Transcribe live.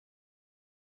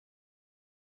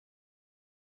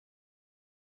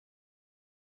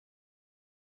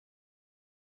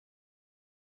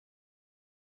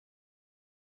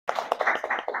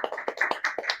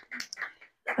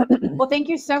Well, thank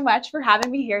you so much for having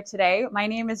me here today. My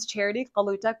name is Yupik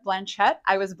Blanchett.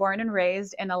 I was born and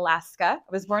raised in Alaska.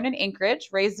 I was born in Anchorage,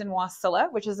 raised in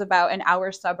Wasilla, which is about an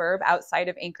hour suburb outside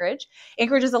of Anchorage.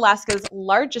 Anchorage is Alaska's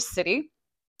largest city.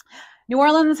 New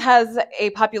Orleans has a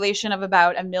population of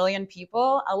about 1 million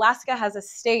people. Alaska has a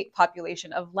state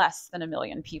population of less than 1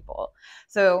 million people.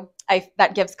 So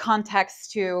that gives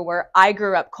context to where I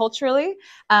grew up culturally.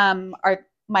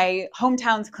 My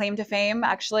hometown's claim to fame,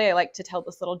 actually, I like to tell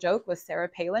this little joke, was Sarah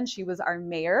Palin. She was our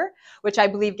mayor, which I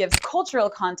believe gives cultural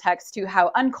context to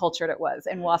how uncultured it was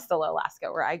in Wasilla, Alaska,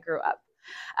 where I grew up.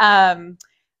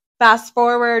 Fast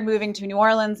forward, moving to New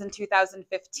Orleans in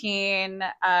 2015,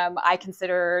 I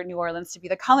consider New Orleans to be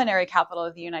the culinary capital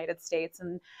of the United States.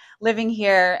 And living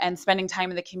here and spending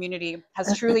time in the community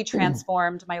has truly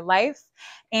transformed my life.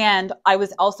 And I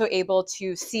was also able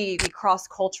to see the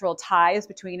cross-cultural ties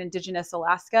between Indigenous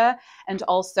Alaska and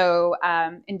also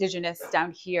Indigenous down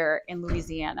here in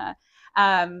Louisiana.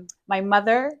 My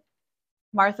mother,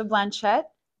 Martha Blanchett,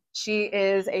 she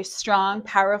is a strong,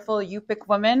 powerful Yupik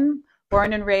woman,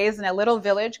 born and raised in a little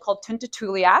village called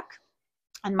Tundra.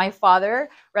 And my father,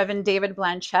 Reverend David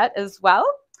Blanchett, as well.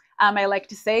 I like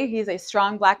to say he's a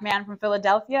strong Black man from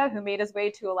Philadelphia who made his way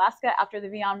to Alaska after the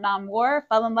Vietnam War,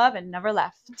 fell in love, and never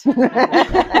left.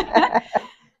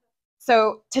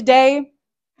 So today,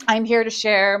 I'm here to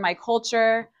share my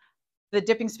culture, the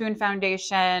Dipping Spoon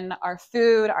Foundation, our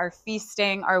food, our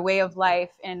feasting, our way of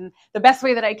life in the best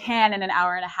way that I can in an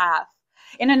hour and a half.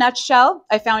 In a nutshell,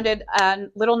 I founded a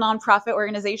little nonprofit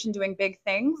organization doing big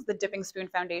things, the Dipping Spoon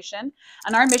Foundation.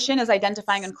 And our mission is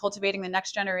identifying and cultivating the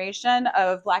next generation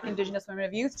of Black, Indigenous women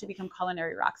of youth to become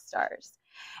culinary rock stars.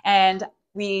 And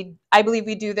I believe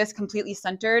we do this completely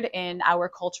centered in our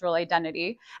cultural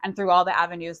identity and through all the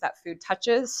avenues that food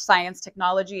touches: science,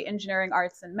 technology, engineering,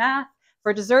 arts, and math.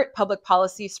 For dessert, public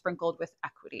policy sprinkled with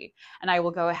equity. And I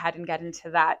will go ahead and get into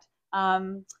that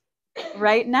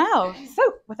right now.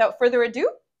 So without further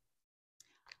ado,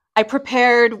 I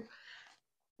prepared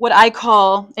what I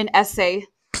call an essay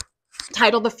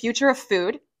titled The Future of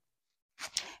Food.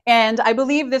 And I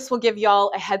believe this will give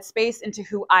y'all a headspace into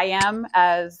who I am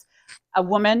as a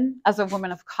woman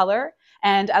of color,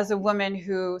 and as a woman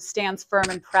who stands firm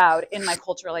and proud in my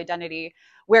cultural identity,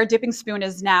 where Dipping Spoon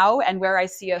is now and where I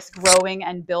see us growing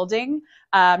and building,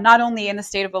 not only in the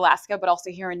state of Alaska, but also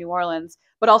here in New Orleans,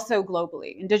 but also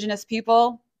globally. Indigenous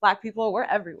people, Black people, we're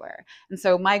everywhere. And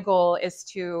so my goal is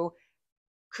to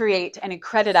create an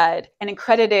accredited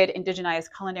indigenized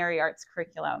culinary arts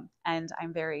curriculum. And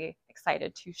I'm very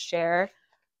excited to share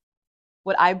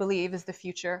what I believe is the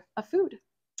future of food.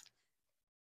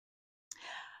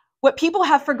 What people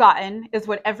have forgotten is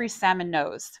what every salmon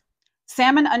knows.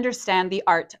 Salmon understand the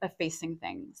art of facing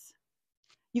things.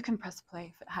 You can press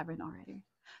play if it haven't already.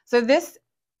 So this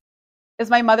is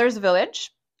my mother's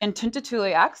village in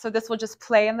Tundra. So this will just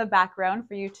play in the background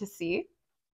for you to see.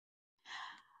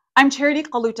 I'm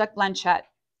Yupik Blanchett.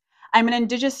 I'm an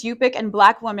Indigenous Yupik and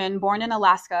Black woman born in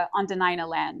Alaska on Dena'ina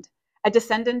land, a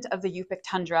descendant of the Yupik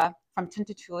Tundra from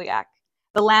Tundra,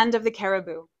 the land of the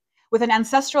Caribou, with an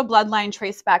ancestral bloodline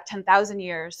traced back 10,000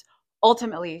 years,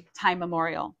 ultimately time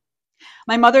memorial.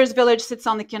 My mother's village sits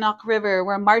on the Kinnock River,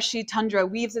 where marshy tundra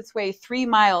weaves its way 3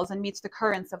 miles and meets the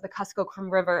currents of the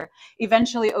Kuskokwim River,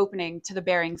 eventually opening to the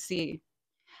Bering Sea.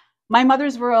 My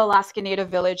mother's rural Alaska Native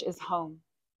village is home.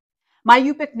 My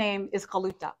Yupik name is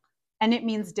Kalutak, and it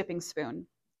means dipping spoon,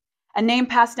 a name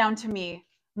passed down to me,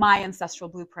 my ancestral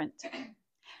blueprint.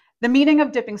 The meaning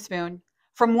of dipping spoon: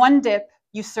 from one dip,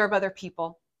 you serve other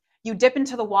people. You dip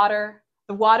into the water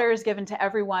is given to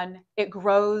everyone, it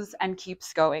grows and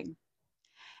keeps going.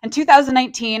 In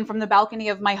 2019, from the balcony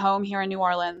of my home here in New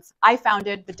Orleans, I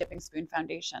founded the Dipping Spoon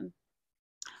Foundation.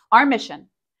 Our mission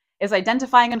is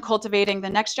identifying and cultivating the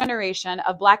next generation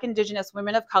of Black, Indigenous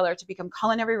women of color to become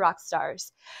culinary rock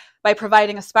stars by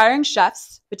providing aspiring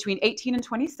chefs between 18 and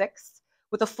 26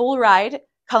 with a full ride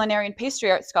culinary and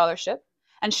pastry arts scholarship,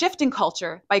 and shifting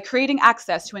culture by creating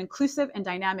access to inclusive and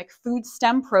dynamic food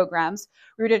STEM programs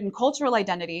rooted in cultural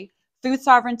identity, food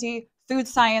sovereignty, food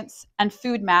science, and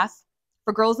food math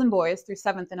for girls and boys through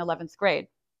 7th and 11th grade.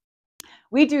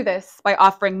 We do this by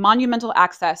offering monumental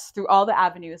access through all the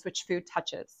avenues which food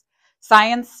touches: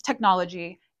 science,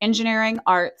 technology, engineering,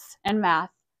 arts, and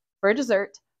math, for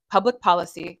dessert, public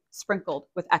policy, sprinkled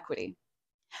with equity.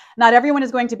 Not everyone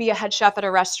is going to be a head chef at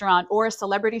a restaurant or a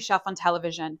celebrity chef on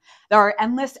television. There are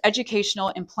endless educational,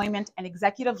 employment, and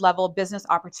executive level business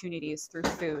opportunities through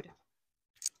food.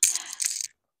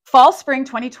 Fall, spring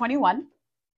 2021.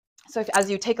 So as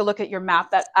you take a look at your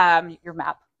map,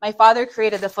 my father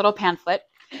created this little pamphlet,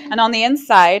 and on the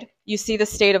inside, you see the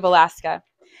state of Alaska.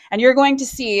 And you're going to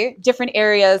see different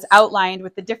areas outlined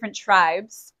with the different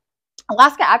tribes.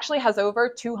 Alaska actually has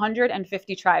over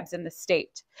 250 tribes in the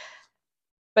state.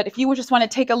 But if you just want to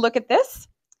take a look at this,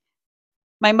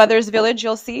 my mother's village,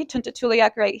 you'll see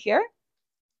Tuntatuliak right here.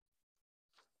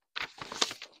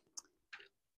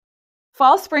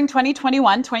 Fall, spring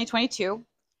 2021-2022,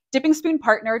 Dipping Spoon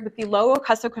partnered with the Lower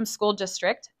School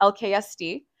District,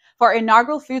 LKSD, for our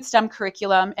inaugural food STEM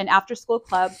curriculum and after-school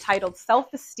club titled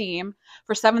Self-Esteem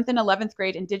for 7th and 11th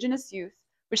grade Indigenous youth,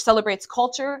 which celebrates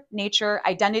culture, nature,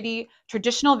 identity,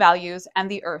 traditional values, and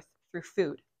the earth through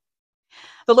food.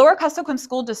 The Lower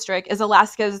School District is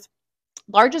Alaska's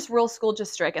largest rural school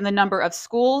district in the number of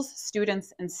schools,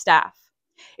 students, and staff.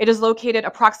 It is located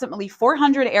approximately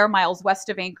 400 air miles west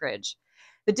of Anchorage.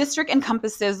 The district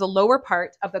encompasses the lower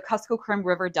part of the Kuskokwim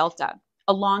River Delta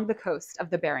along the coast of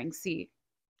the Bering Sea.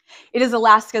 It is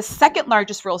Alaska's second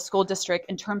largest rural school district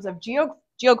in terms of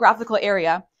geographical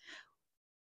area,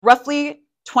 roughly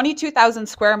 22,000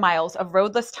 square miles of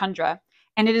roadless tundra,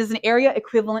 and it is an area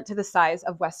equivalent to the size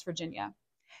of West Virginia.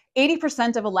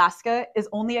 80% of Alaska is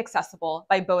only accessible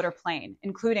by boat or plane,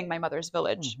 including my mother's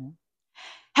village.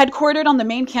 Headquartered on the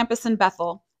main campus in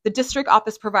Bethel, the district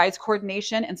office provides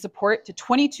coordination and support to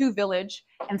 22 village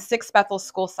and 6 Bethel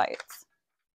school sites.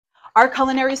 Our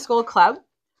culinary school club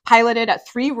piloted at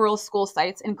 3 rural school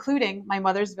sites, including my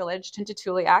mother's village,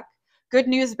 Tuntatuliak, Good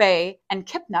News Bay, and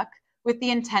Kipnuk, with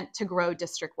the intent to grow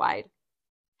district-wide.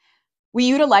 We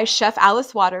utilize Chef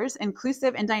Alice Waters'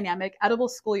 inclusive and dynamic edible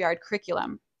schoolyard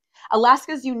curriculum.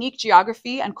 Alaska's unique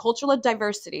geography and cultural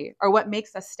diversity are what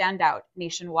makes us stand out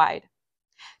nationwide.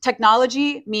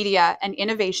 Technology, media, and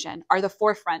innovation are the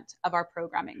forefront of our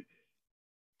programming.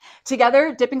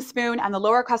 Together, Dipping Spoon and the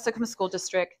Lower Kuskokwim School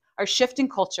District are shifting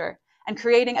culture and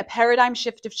creating a paradigm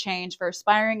shift of change for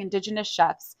aspiring Indigenous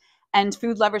chefs and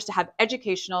food lovers to have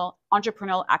educational,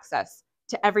 entrepreneurial access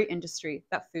to every industry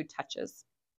that food touches.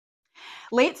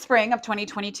 Late spring of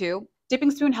 2022,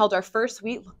 Dipping Spoon held our first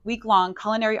week-long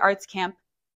culinary arts camp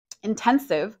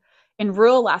intensive in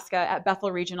rural Alaska at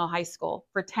Bethel Regional High School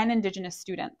for 10 Indigenous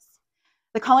students.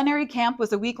 The culinary camp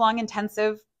was a week-long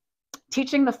intensive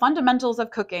teaching the fundamentals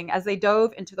of cooking as they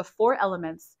dove into the 4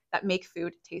 elements that make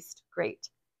food taste great.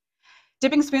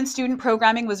 Dipping Spoon student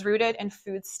programming was rooted in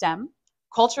food STEM,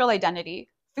 cultural identity,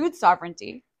 food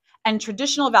sovereignty, and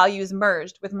traditional values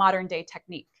merged with modern-day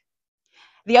technique.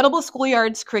 The Edible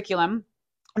Schoolyards curriculum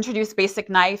introduced basic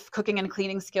knife, cooking, and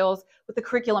cleaning skills, with the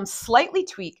curriculum slightly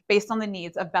tweaked based on the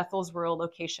needs of Bethel's rural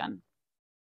location.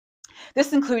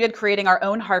 This included creating our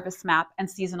own harvest map and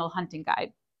seasonal hunting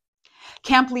guide.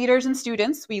 Camp leaders and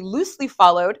students, we loosely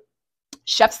followed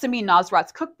Chef Simi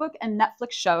Nasrat's cookbook and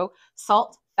Netflix show,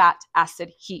 Salt, Fat,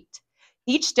 Acid, Heat.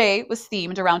 Each day was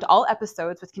themed around all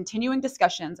episodes with continuing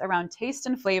discussions around taste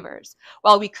and flavors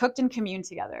while we cooked and communed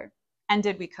together. And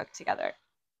did we cook together?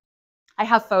 I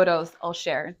have photos I'll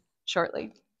share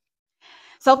shortly.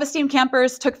 Self-esteem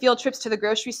campers took field trips to the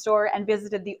grocery store and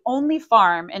visited the only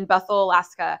farm in Bethel,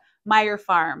 Alaska, Meyer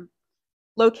Farm,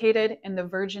 located in the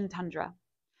Virgin Tundra.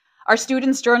 Our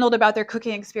students journaled about their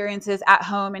cooking experiences at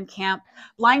home and camp,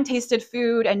 blind tasted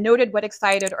food, and noted what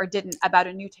excited or didn't about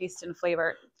a new taste and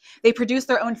flavor. They produced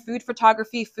their own food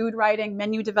photography, food writing,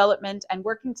 menu development, and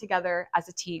working together as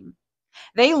a team.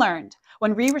 They learned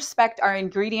when we respect our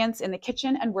ingredients in the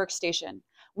kitchen and workstation,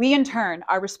 we in turn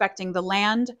are respecting the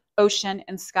land, ocean,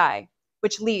 and sky,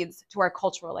 which leads to our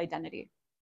cultural identity.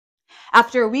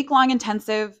 After a week-long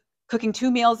intensive, cooking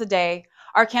 2 meals a day,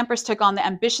 our campers took on the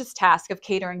ambitious task of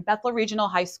catering Bethel Regional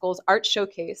High School's art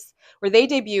showcase, where they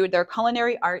debuted their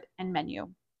culinary art and menu.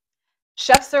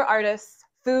 Chefs are artists,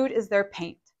 food is their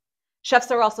paint.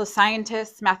 Chefs are also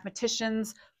scientists,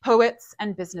 mathematicians, poets,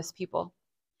 and business people.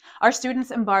 Our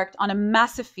students embarked on a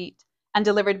massive feat and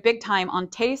delivered big time on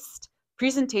taste,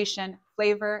 presentation,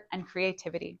 flavor, and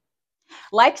creativity.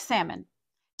 Like Salmon,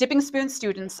 Dipping Spoon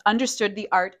students understood the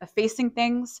art of facing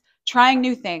things, trying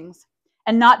new things,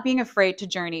 and not being afraid to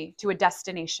journey to a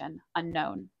destination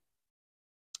unknown.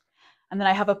 And then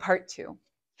I have a part 2.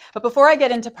 But before I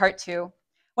get into part 2,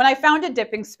 when I founded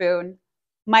Dipping Spoon,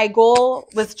 my goal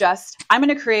was just, I'm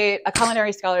going to create a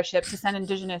culinary scholarship to send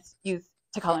Indigenous youth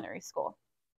to culinary school.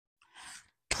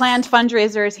 Planned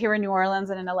fundraisers here in New Orleans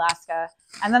and in Alaska,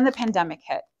 and then the pandemic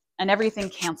hit and everything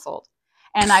canceled.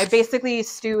 And I basically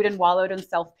stewed and wallowed in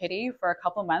self-pity for a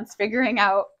couple months, figuring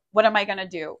out, what am I going to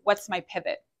do? What's my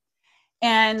pivot?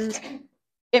 And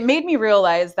it made me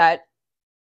realize that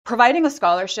providing a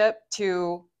scholarship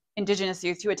to Indigenous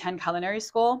youth to attend culinary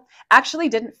school actually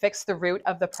didn't fix the root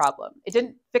of the problem. It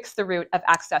didn't fix the root of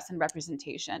access and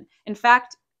representation. In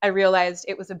fact, I realized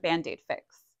it was a Band-Aid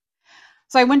fix.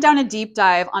 So I went down a deep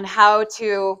dive on how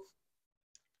to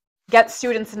get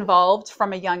students involved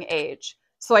from a young age.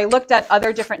 So I looked at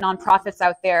other different nonprofits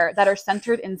out there that are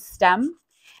centered in STEM.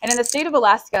 And in the state of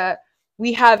Alaska,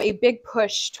 we have a big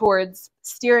push towards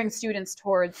steering students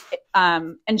towards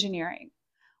engineering.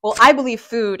 Well, I believe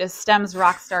food is STEM's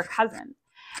rock star cousin.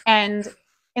 And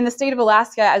in the state of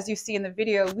Alaska, as you see in the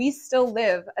video, we still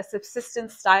live a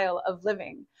subsistence style of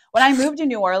living. When I moved to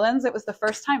New Orleans, it was the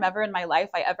first time ever in my life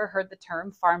I ever heard the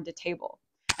term farm to table.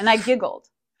 And I giggled.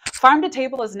 Farm to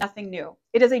table is nothing new.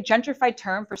 It is a gentrified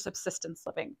term for subsistence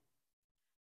living.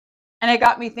 And it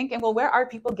got me thinking, well, where are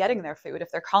people getting their food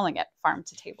if they're calling it farm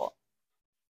to table?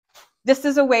 This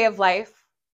is a way of life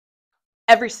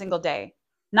every single day,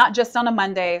 not just on a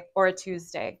Monday or a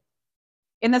Tuesday.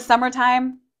 In the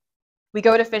summertime, we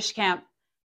go to fish camp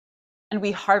and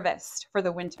we harvest for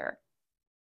the winter.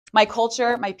 My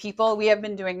culture, my people, we have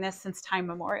been doing this since time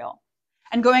memorial.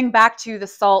 And going back to the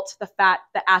salt, the fat,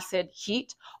 the acid,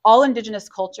 heat, all indigenous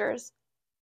cultures,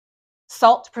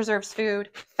 salt preserves food,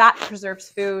 fat preserves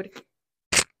food,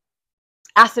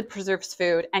 acid preserves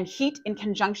food, and heat in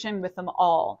conjunction with them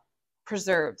all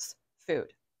preserves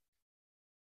food.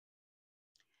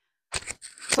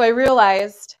 So I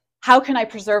realized, how can I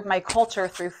preserve my culture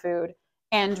through food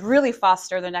and really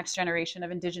foster the next generation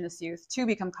of indigenous youth to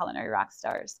become culinary rock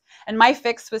stars? And my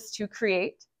fix was to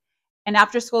create an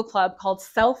after-school club called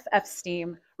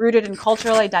Self-Esteem, rooted in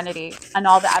cultural identity and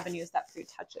all the avenues that food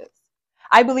touches.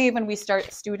 I believe when we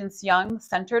start students young,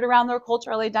 centered around their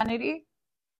cultural identity,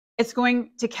 it's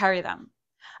going to carry them.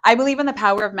 I believe in the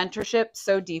power of mentorship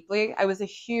so deeply. I was a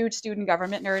huge student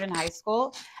government nerd in high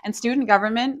school, and student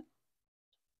government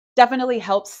definitely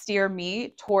helps steer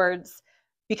me towards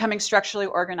becoming structurally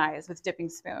organized with Dipping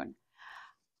Spoon.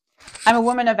 I'm a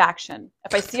woman of action.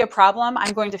 If I see a problem,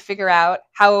 I'm going to figure out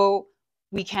how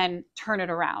we can turn it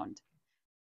around.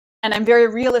 And I'm very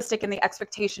realistic in the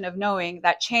expectation of knowing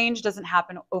that change doesn't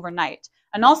happen overnight.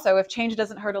 And also, if change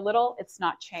doesn't hurt a little, it's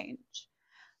not change.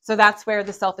 So that's where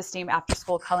the Self-Esteem After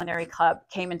School Culinary Club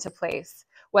came into place,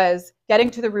 was getting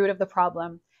to the root of the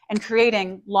problem and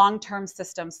creating long-term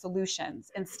system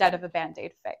solutions instead of a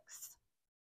Band-Aid fix.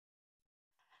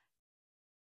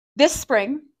 This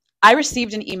spring, I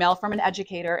received an email from an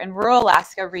educator in rural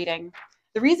Alaska reading,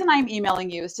 "The reason I'm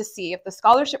emailing you is to see if the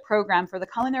scholarship program for the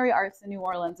culinary arts in New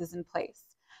Orleans is in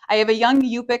place. I have a young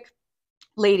Yupik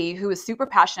lady who is super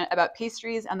passionate about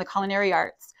pastries and the culinary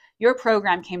arts. Your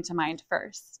program came to mind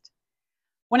first."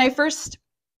 When I first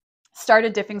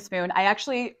started Dipping Spoon, I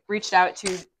actually reached out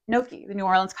to NOCI, the New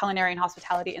Orleans Culinary and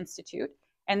Hospitality Institute,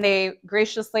 and they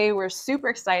graciously were super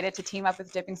excited to team up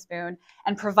with Dipping Spoon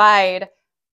and provide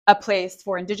a place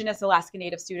for Indigenous Alaska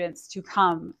Native students to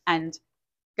come and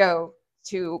go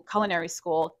to culinary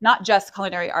school, not just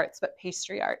culinary arts, but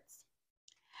pastry arts.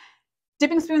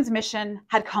 Dipping Spoon's mission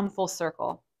had come full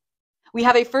circle. We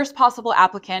have a first possible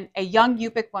applicant, a young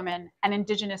Yupik woman, an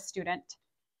Indigenous student.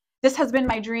 This has been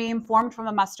my dream, formed from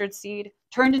a mustard seed,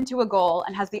 turned into a goal,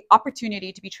 and has the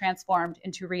opportunity to be transformed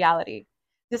into reality.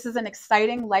 This is an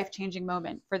exciting, life-changing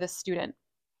moment for this student.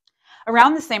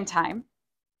 Around the same time,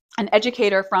 an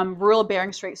educator from rural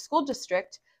Bering Strait School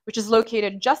District, which is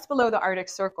located just below the Arctic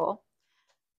Circle,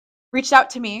 reached out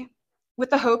to me with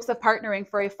the hopes of partnering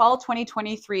for a fall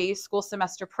 2023 school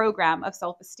semester program of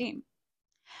self-esteem.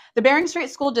 The Bering Strait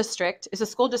School District is a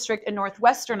school district in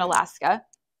northwestern Alaska,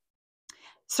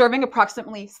 serving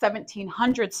approximately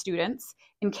 1,700 students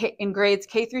in grades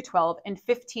K through 12 in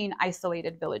 15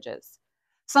 isolated villages.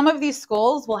 Some of these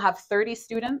schools will have 30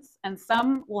 students and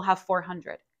some will have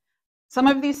 400. Some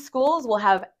of these schools will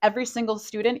have every single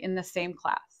student in the same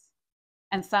class,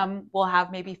 and some will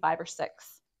have maybe 5 or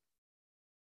 6.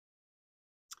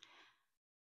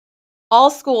 All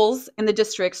schools in the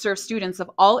district serve students of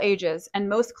all ages, and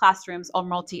most classrooms are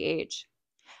multi-age.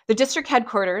 The district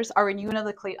headquarters are in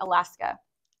Unalakleet, Alaska,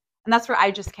 and that's where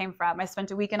I just came from. I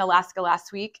spent a week in Alaska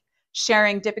last week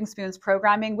sharing Dipping Spoon's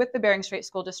programming with the Bering Strait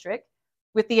School District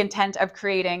with the intent of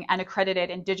creating an accredited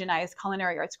indigenized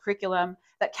culinary arts curriculum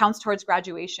that counts towards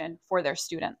graduation for their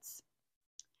students.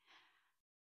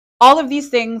 All of these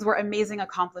things were amazing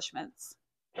accomplishments,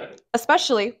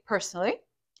 especially personally,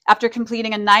 after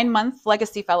completing a 9-month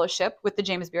legacy fellowship with the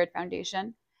James Beard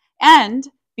Foundation and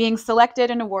being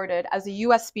selected and awarded as a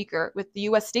U.S. speaker with the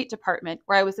U.S. State Department,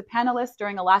 where I was a panelist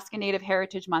during Alaska Native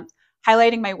Heritage Month,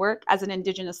 highlighting my work as an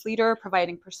Indigenous leader,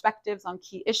 providing perspectives on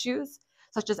key issues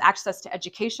such as access to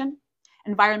education,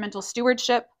 environmental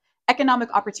stewardship,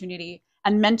 economic opportunity,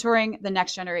 and mentoring the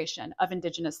next generation of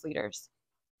Indigenous leaders.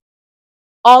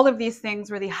 All of these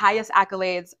things were the highest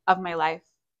accolades of my life,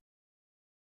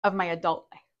 of my adult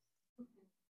life.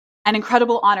 An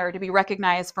incredible honor to be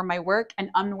recognized for my work and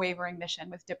unwavering mission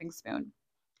with Dipping Spoon.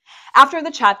 After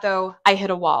the chat, though, I hit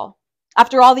a wall.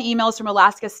 After all the emails from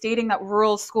Alaska stating that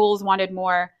rural schools wanted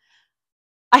more,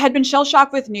 I had been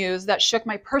shell-shocked with news that shook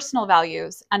my personal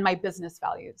values and my business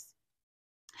values.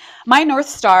 My North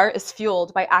Star is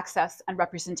fueled by access and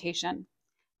representation.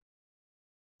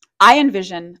 I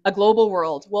envision a global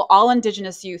world where all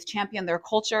Indigenous youth champion their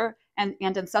culture and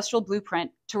ancestral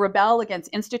blueprint to rebel against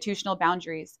institutional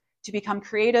boundaries, to become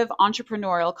creative,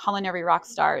 entrepreneurial, culinary rock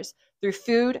stars through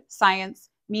food, science,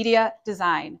 media,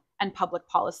 design, and public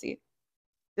policy.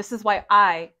 This is why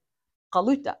I,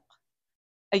 Qaluta,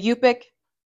 a Yupik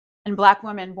and Black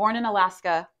woman born in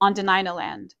Alaska on Dena'ina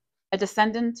land, a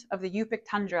descendant of the Yupik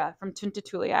Tundra from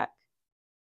Tuntatuliak,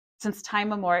 since time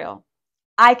memorial,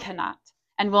 I cannot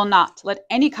and will not let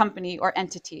any company or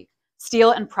entity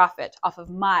steal and profit off of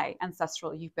my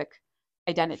ancestral Yupik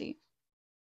identity.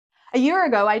 A year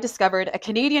ago, I discovered a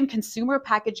Canadian consumer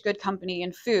packaged good company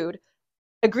in food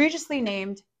egregiously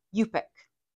named Yupik,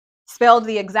 spelled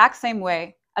the exact same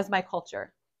way as my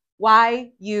culture,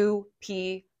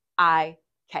 Yupik.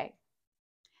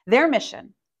 Their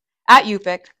mission, at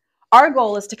Yupik, our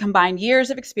goal is to combine years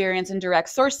of experience in direct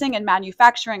sourcing and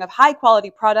manufacturing of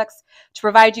high-quality products to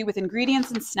provide you with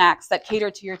ingredients and snacks that cater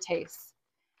to your tastes.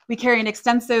 We carry an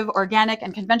extensive organic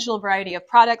and conventional variety of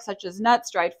products such as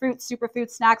nuts, dried fruits, superfood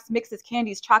snacks, mixes,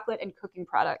 candies, chocolate, and cooking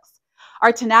products.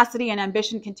 Our tenacity and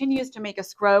ambition continues to make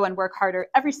us grow and work harder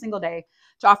every single day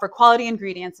to offer quality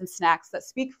ingredients and snacks that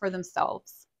speak for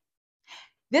themselves.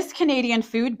 This Canadian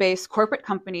food-based corporate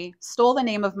company stole the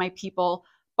name of my people,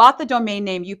 bought the domain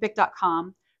name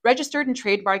Yupik.com, registered and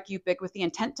trademarked Yupik with the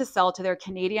intent to sell to their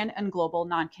Canadian and global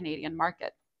non-Canadian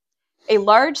market. A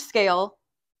large-scale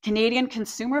Canadian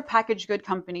consumer packaged good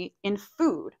company in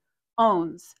food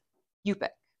owns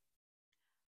Yupik.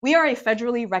 We are a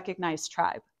federally recognized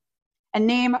tribe, a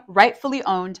name rightfully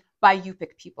owned by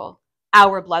Yupik people,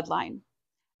 our bloodline,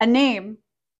 a name,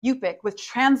 Yupik, which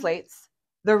translates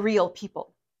the real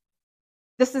people.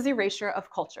 This is erasure of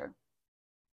culture.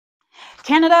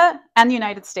 Canada and the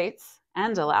United States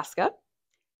and Alaska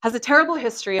has a terrible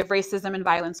history of racism and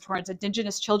violence towards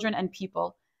Indigenous children and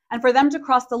people, and for them to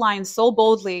cross the line so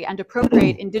boldly and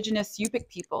appropriate Indigenous Yupik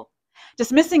people,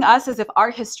 dismissing us as if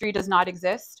our history does not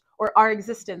exist or our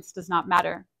existence does not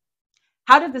matter.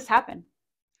 How did this happen?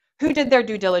 Who did their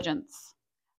due diligence?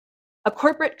 A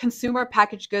corporate consumer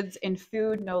packaged goods in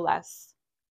food, no less.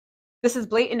 This is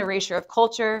blatant erasure of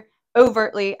culture,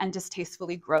 overtly and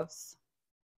distastefully gross.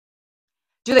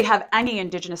 Do they have any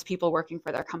Indigenous people working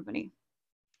for their company?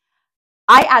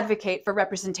 I advocate for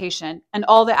representation in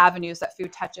all the avenues that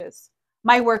food touches.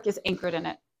 My work is anchored in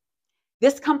it.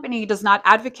 This company does not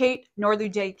advocate, nor do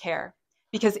they care,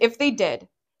 because if they did,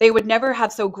 they would never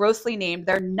have so grossly named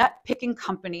their nut-picking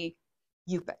company,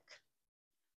 Yupik.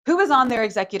 Who is on their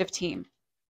executive team?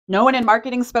 No one in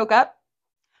marketing spoke up?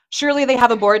 Surely they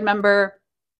have a board member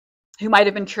who might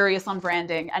have been curious on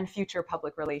branding and future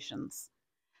public relations.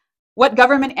 What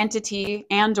government entity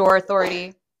and/or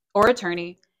authority or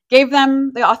attorney gave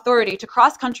them the authority to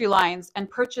cross country lines and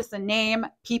purchase a name,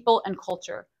 people, and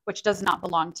culture which does not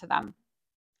belong to them?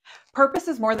 Purpose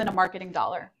is more than a marketing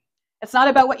dollar. It's not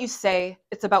about what you say,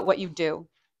 it's about what you do.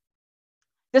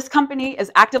 This company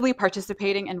is actively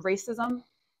participating in racism,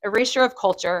 erasure of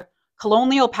culture,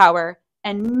 colonial power,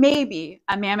 and maybe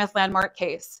a mammoth landmark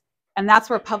case. And that's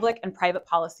where public and private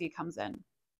policy comes in.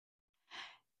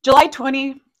 July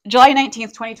 19th,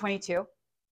 2022,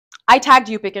 I tagged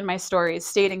Yupik in my stories,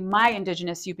 stating my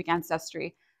Indigenous Yupik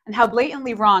ancestry and how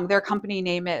blatantly wrong their company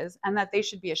name is and that they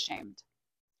should be ashamed.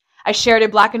 I shared a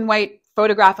black and white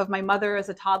photograph of my mother as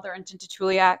a toddler in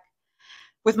Tuntatuliak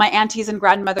with my aunties and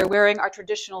grandmother wearing our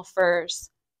traditional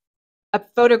furs, a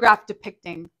photograph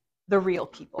depicting the real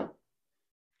people.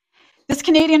 This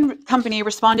Canadian company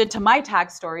responded to my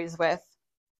tag stories with,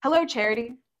 "Hello,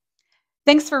 Charity.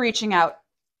 Thanks for reaching out.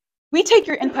 We take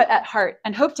your input at heart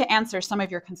and hope to answer some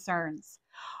of your concerns.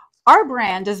 Our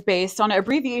brand is based on an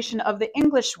abbreviation of the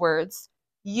English words,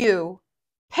 you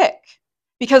pick,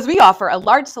 because we offer a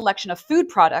large selection of food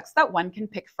products that one can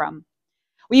pick from.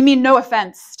 We mean no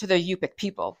offense to the Yupik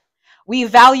people. We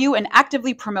value and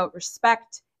actively promote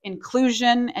respect,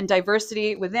 inclusion, and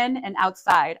diversity within and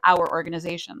outside our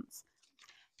organizations.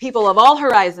 People of all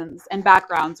horizons and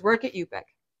backgrounds work at Yupik,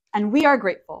 and we are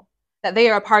grateful that they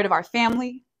are a part of our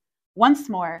family. Once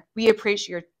more, we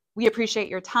appreciate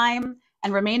your time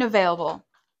and remain available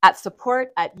at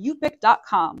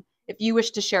support@yupik.com if you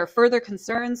wish to share further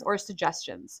concerns or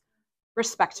suggestions.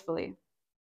 Respectfully."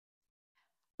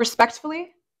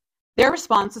 Respectfully? Their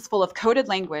response is full of coded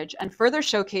language and further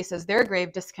showcases their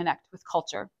grave disconnect with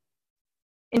culture.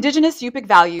 Indigenous Yupik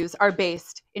values are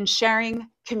based in sharing,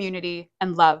 community,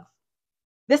 and love.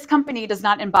 This company does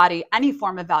not embody any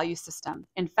form of value system.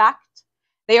 In fact,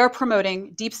 they are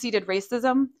promoting deep-seated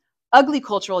racism, ugly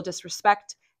cultural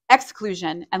disrespect,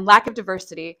 exclusion, and lack of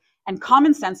diversity, and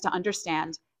common sense to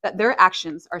understand that their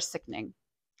actions are sickening.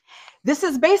 This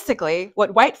is basically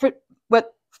what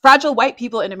fragile white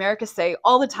people in America say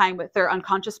all the time with their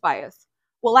unconscious bias.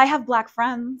 Well, I have Black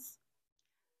friends.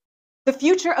 The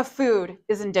future of food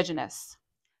is indigenous.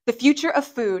 The future of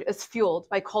food is fueled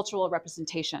by cultural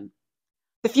representation.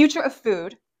 The future of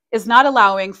food is not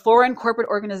allowing foreign corporate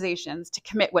organizations to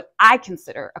commit what I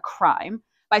consider a crime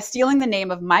by stealing the name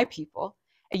of my people,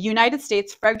 a United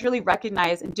States federally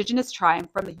recognized indigenous tribe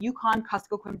from the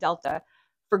Yukon-Kuskokwim Delta,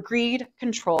 for greed,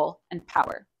 control, and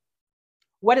power.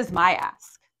 What is my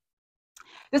ask?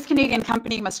 This Canadian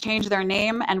company must change their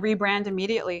name and rebrand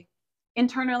immediately,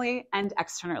 internally and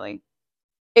externally.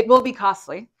 It will be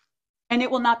costly, and it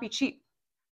will not be cheap.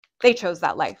 They chose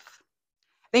that life.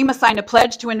 They must sign a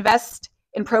pledge to invest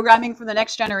in programming for the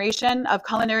next generation of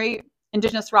culinary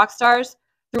Indigenous rock stars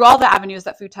through all the avenues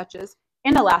that food touches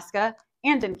in Alaska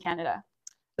and in Canada.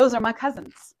 Those are my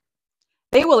cousins.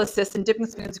 They will assist in Dipping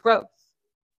Spoon's growth.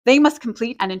 They must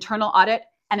complete an internal audit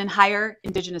and hire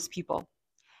Indigenous people.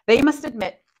 They must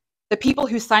admit the people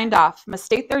who signed off must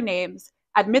state their names,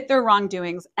 admit their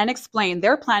wrongdoings, and explain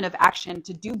their plan of action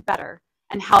to do better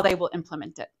and how they will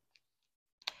implement it.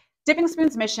 Dipping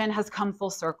Spoon's mission has come full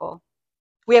circle.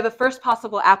 We have a first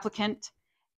possible applicant,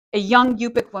 a young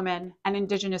Yupik woman, an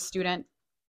Indigenous student.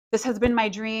 This has been my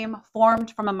dream,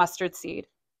 formed from a mustard seed,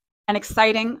 an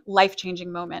exciting,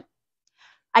 life-changing moment.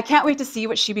 I can't wait to see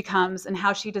what she becomes and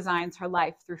how she designs her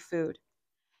life through food.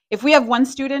 If we have one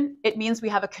student, it means we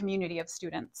have a community of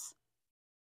students,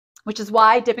 which is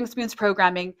why Dipping Spoon's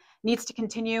programming needs to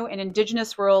continue in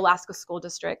Indigenous rural Alaska school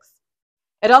districts.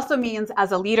 It also means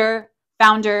as a leader,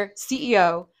 founder,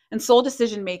 CEO, and sole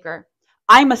decision maker,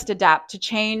 I must adapt to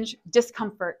change,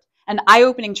 discomfort, and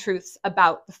eye-opening truths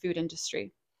about the food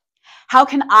industry. How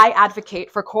can I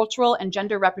advocate for cultural and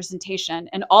gender representation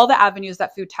in all the avenues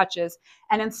that food touches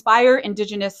and inspire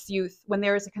Indigenous youth when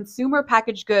there is a consumer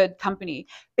packaged good company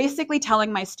basically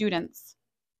telling my students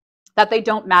that they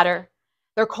don't matter,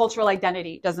 their cultural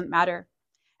identity doesn't matter.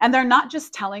 And they're not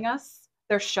just telling us,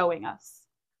 they're showing us.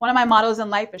 One of my mottos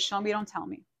in life is show me, don't tell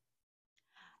me.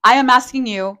 I am asking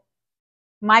you,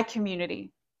 my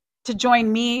community, to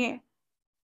join me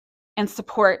and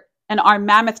support in our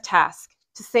mammoth task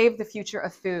to save the future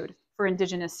of food for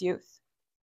Indigenous youth.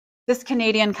 This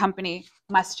Canadian company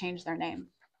must change their name.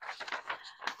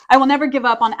 I will never give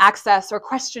up on access or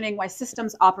questioning why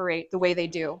systems operate the way they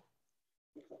do.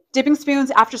 Dipping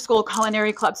Spoon's after-school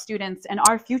culinary club students and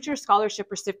our future scholarship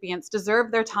recipients deserve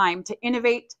their time to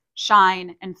innovate,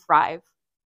 shine, and thrive,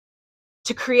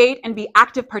 to create and be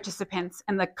active participants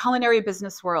in the culinary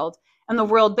business world and the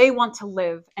world they want to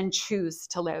live and choose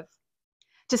to live,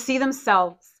 to see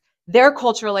themselves, their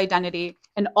cultural identity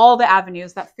in all the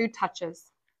avenues that food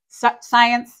touches: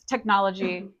 science,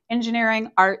 technology,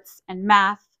 engineering, arts, and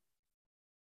math.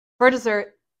 For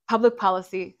dessert, public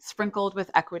policy sprinkled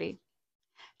with equity.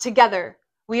 Together,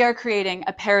 we are creating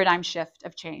a paradigm shift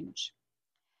of change.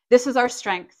 This is our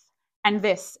strength, and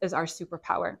this is our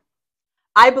superpower.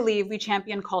 I believe we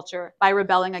champion culture by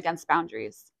rebelling against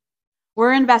boundaries.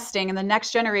 We're investing in the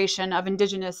next generation of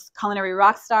Indigenous culinary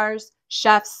rock stars,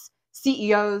 chefs,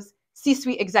 CEOs,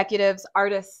 C-suite executives,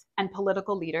 artists, and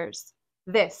political leaders.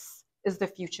 This is the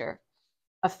future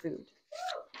of food.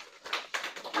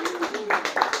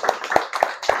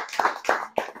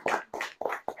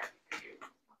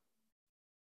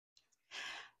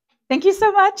 Thank you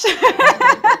so much.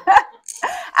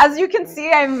 As you can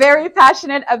see, I'm very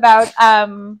passionate about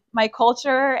my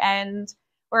culture and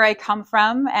where I come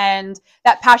from, and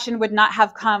that passion would not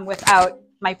have come without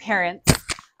my parents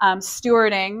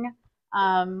stewarding.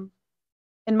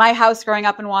 In my house growing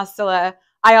up in Wasilla,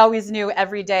 I always knew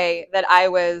every day that I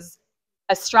was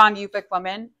a strong Yupik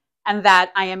woman and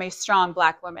that I am a strong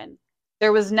Black woman.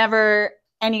 There was never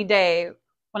any day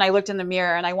when I looked in the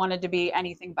mirror and I wanted to be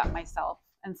anything but myself.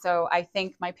 And so I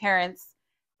thank my parents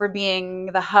for being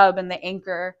the hub and the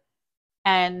anchor.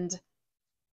 And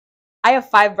I have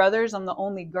 5 brothers. I'm the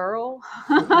only girl.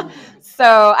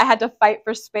 So I had to fight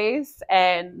for space.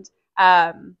 And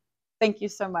thank you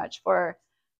so much for,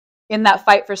 in that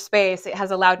fight for space, it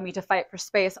has allowed me to fight for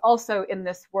space also in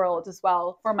this world as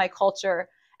well, for my culture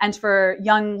and for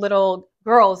young little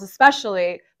girls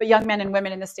especially, but young men and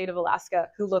women in the state of Alaska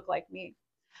who look like me.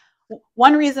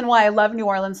 one reason why I love New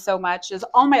Orleans so much is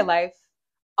all my life,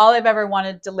 all I've ever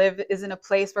wanted to live is in a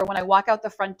place where when I walk out the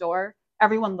front door,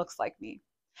 everyone looks like me.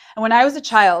 And when I was a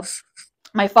child,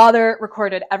 my father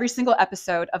recorded every single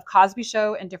episode of Cosby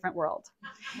Show and Different World.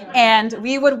 And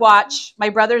we would watch, my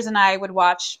brothers and I would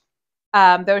watch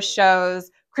those shows,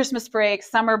 Christmas break,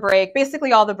 summer break,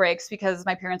 basically all the breaks, because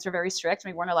my parents were very strict.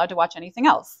 We weren't allowed to watch anything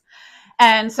else.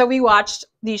 And so we watched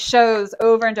these shows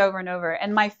over and over and over.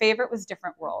 And my favorite was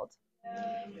Different World.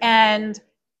 And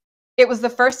it was the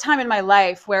first time in my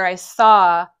life where I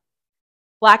saw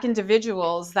Black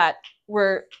individuals that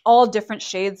were all different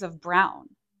shades of brown.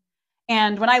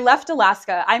 And when I left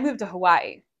Alaska, I moved to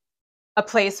Hawaii, a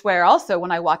place where also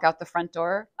when I walk out the front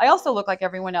door, I also look like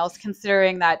everyone else,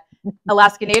 considering that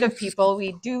Alaska Native people,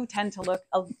 we do tend to look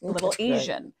a little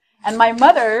Asian. And my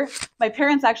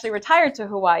parents actually retired to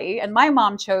Hawaii, and my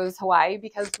mom chose Hawaii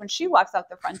because when she walks out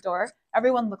the front door,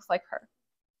 everyone looks like her.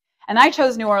 And I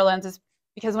chose New Orleans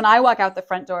because when I walk out the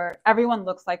front door, everyone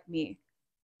looks like me.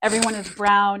 Everyone is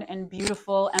brown and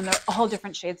beautiful, and they're all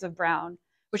different shades of brown,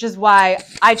 which is why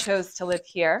I chose to live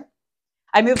here.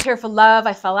 I moved here for love.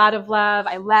 I fell out of love.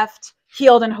 I left,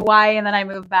 healed in Hawaii, and then I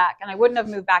moved back. And I wouldn't have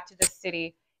moved back to this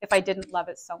city if I didn't love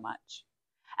it so much.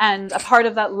 And a part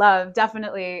of that love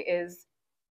definitely is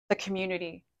the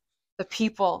community, the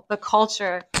people, the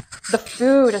culture, the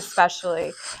food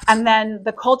especially. And then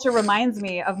the culture reminds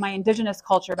me of my indigenous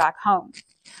culture back home.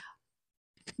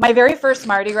 My very first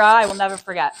Mardi Gras, I will never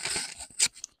forget.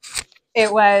 I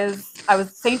was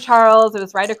St. Charles. It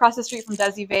was right across the street from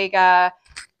Desi Vega.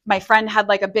 My friend had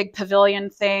like a big pavilion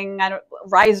thing,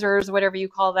 risers, whatever you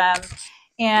call them.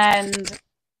 And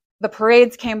the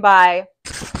parades came by,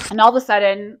 and all of a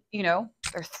sudden, you know,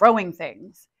 they're throwing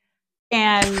things.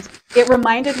 And it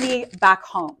reminded me back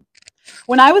home.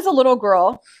 When I was a little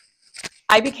girl,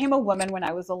 I became a woman when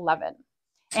I was 11.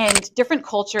 And different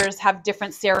cultures have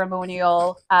different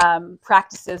ceremonial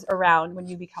practices around when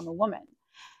you become a woman.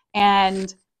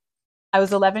 And I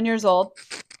was 11 years old.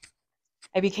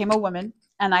 I became a woman,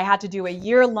 and I had to do a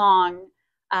year-long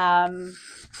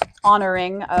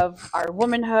honoring of our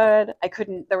womanhood.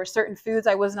 There were certain foods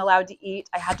I wasn't allowed to eat.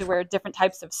 I had to wear different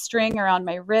types of string around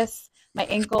my wrists, my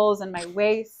ankles, and my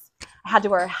waist. I had to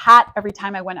wear a hat every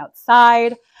time I went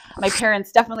outside. My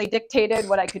parents definitely dictated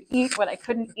what I could eat, what I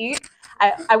couldn't eat.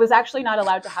 I was actually not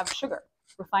allowed to have sugar,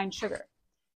 refined sugar.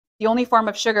 The only form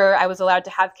of sugar I was allowed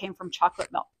to have came from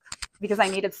chocolate milk because I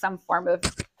needed some form of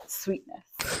sweetness.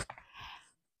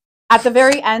 At the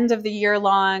very end of the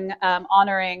year-long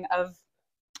honoring of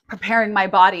preparing my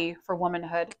body for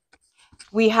womanhood,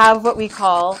 we have what we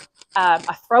call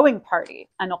a throwing party,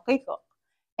 an okiko,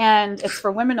 and it's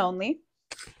for women only.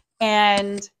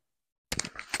 And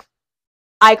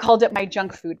I called it my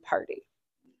junk food party.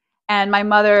 And my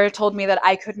mother told me that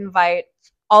I could invite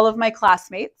all of my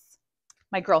classmates,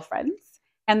 my girlfriends,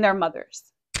 and their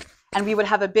mothers. And we would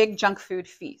have a big junk food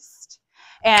feast.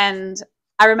 And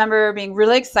I remember being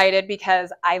really excited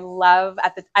because I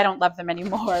don't love them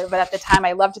anymore, but at the time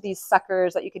I loved these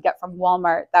suckers that you could get from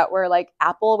Walmart that were like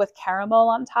apple with caramel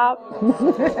on top.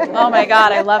 Oh my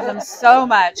God, I love them so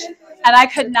much. And I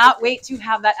could not wait to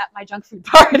have that at my junk food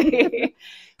party.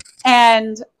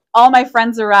 And all my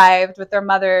friends arrived with their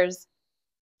mothers.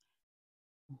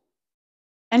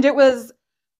 And it was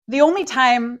the only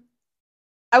time.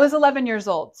 I was 11 years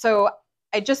old. So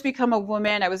I just become a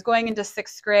woman. I was going into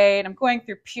 6th grade. I'm going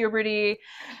through puberty.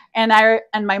 And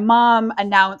my mom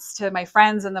announced to my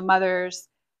friends and the mothers,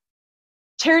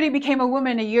 Charity became a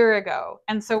woman a year ago.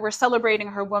 And so we're celebrating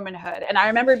her womanhood. And I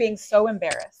remember being so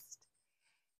embarrassed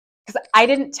because I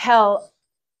didn't tell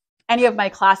any of my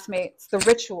classmates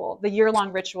the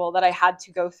year-long ritual that I had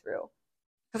to go through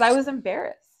because I was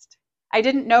embarrassed. I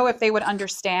didn't know if they would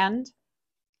understand.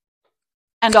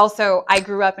 And also, I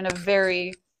grew up in a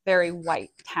very, very white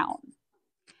town.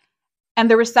 And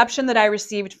the reception that I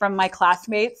received from my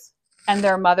classmates and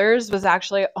their mothers was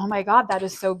actually, oh my God, that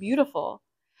is so beautiful.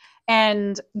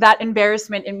 And that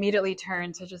embarrassment immediately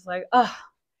turned to just like, oh,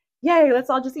 yay, let's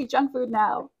all just eat junk food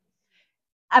now.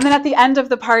 And then at the end of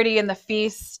the party and the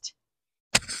feast,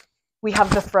 we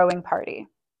have the throwing party.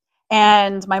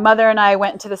 And my mother and I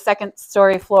went into the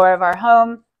 2nd-story floor of our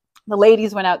home. The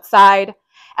ladies went outside.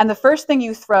 And the first thing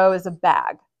you throw is a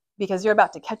bag because you're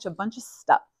about to catch a bunch of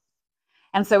stuff.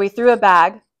 And so we threw a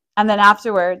bag. And then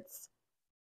afterwards,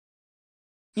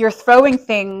 you're throwing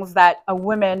things that a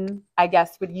woman, I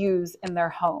guess, would use in their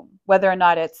home, whether or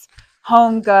not it's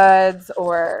home goods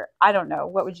or I don't know.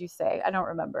 What would you say? I don't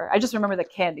remember. I just remember the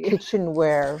candy.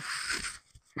 Kitchenware,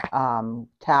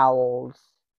 towels,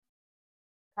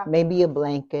 maybe a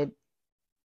blanket.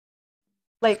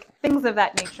 like things of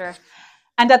that nature.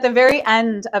 And at the very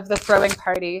end of the throwing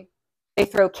party, they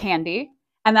throw candy.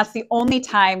 And that's the only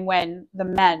time when the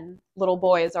men, little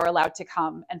boys, are allowed to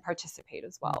come and participate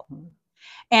as well. Mm-hmm.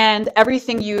 And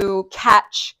everything you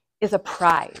catch is a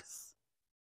prize.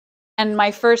 And my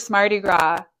first Mardi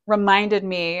Gras reminded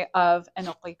me of an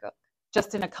Yupik,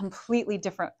 just in a completely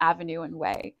different avenue and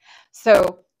way.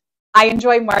 So I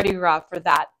enjoy Mardi Gras for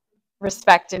that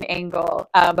respect and angle,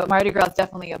 but Mardi Gras is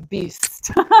definitely a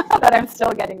beast that I'm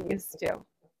still getting used to.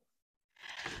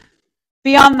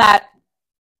 Beyond that,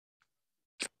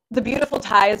 the beautiful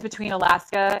ties between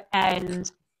Alaska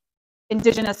and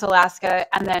Indigenous Alaska,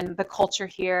 and then the culture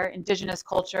here, Indigenous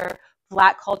culture,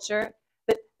 Black culture,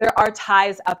 that there are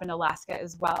ties up in Alaska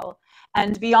as well.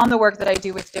 And beyond the work that I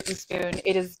do with Dip and Spoon,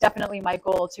 it is definitely my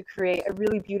goal to create a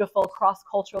really beautiful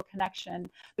cross-cultural connection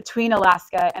between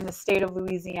Alaska and the state of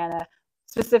Louisiana,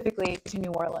 specifically to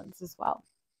New Orleans as well,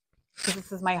 because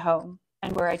this is my home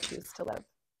and where I choose to live.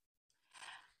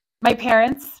 My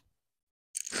parents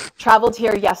traveled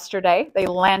here yesterday. They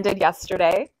landed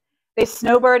yesterday. They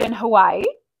snowbird in Hawaii,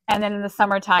 and then in the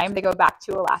summertime, they go back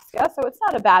to Alaska. So it's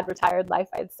not a bad retired life,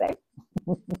 I'd say.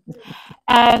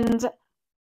 And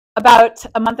about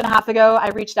a month and a half ago, I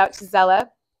reached out to Zella.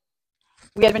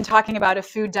 We had been talking about a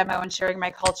food demo and sharing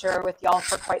my culture with y'all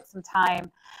for quite some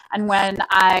time. And when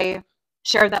I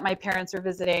shared that my parents were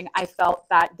visiting, I felt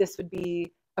that this would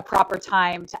be a proper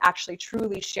time to actually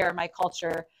truly share my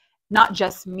culture, not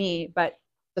just me, but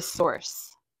the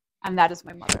source, and that is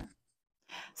my mother.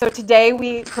 So today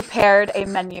we prepared a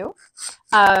menu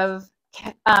of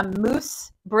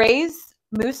braised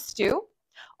moose stew.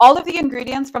 All of the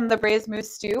ingredients from the braised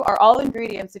moose stew are all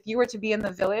ingredients. If you were to be in the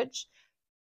village,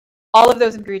 all of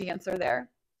those ingredients are there.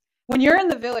 When you're in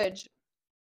the village,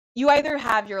 you either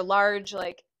have your large,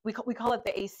 like we call it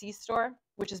the AC store,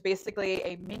 which is basically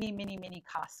a mini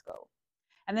Costco.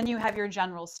 And then you have your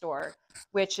general store,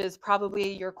 which is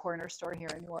probably your corner store here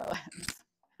in New Orleans.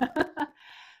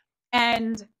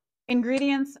 And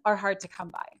ingredients are hard to come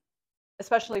by,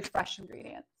 especially fresh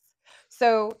ingredients.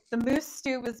 So the moose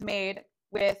stew was made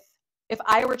with, if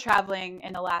I were traveling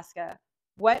in Alaska,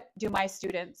 what do my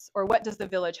students, or what does the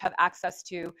village have access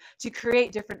to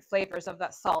create different flavors of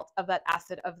that salt, of that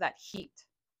acid, of that heat?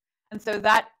 And so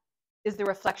that is the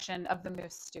reflection of the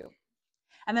moose stew.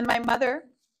 And then my mother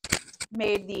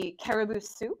made the caribou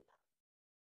soup.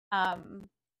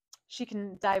 She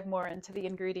can dive more into the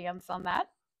ingredients on that.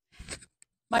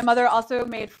 My mother also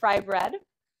made fry bread.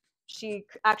 She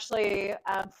actually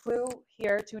flew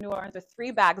here to New Orleans with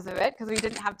 3 bags of it because we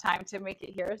didn't have time to make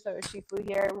it here. So she flew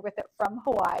here with it from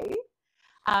Hawaii.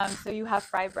 So you have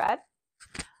fry bread.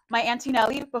 My Auntie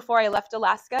Nellie, before I left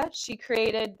Alaska, she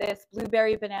created this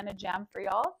blueberry banana jam for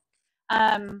y'all.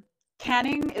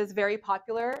 Canning is very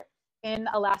popular in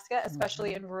Alaska,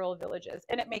 especially in rural villages.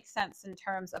 And it makes sense in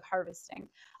terms of harvesting,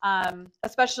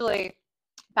 especially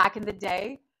back in the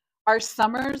day. Our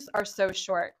summers are so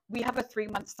short. We have a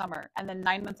 3-month summer, and then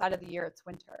 9 months out of the year, it's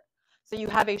winter. So you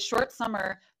have a short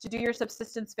summer to do your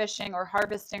subsistence fishing or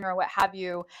harvesting or what have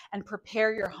you, and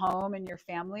prepare your home and your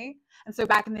family. And so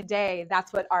back in the day,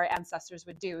 that's what our ancestors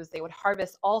would do, is they would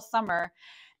harvest all summer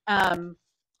through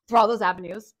all those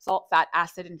avenues, salt, fat,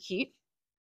 acid, and heat.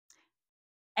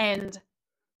 And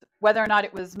whether or not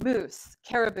it was moose,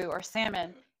 caribou, or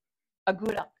salmon,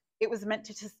 agura, it was meant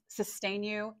to sustain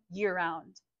you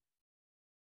year-round.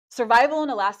 Survival in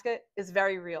Alaska is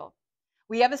very real.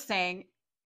 We have a saying,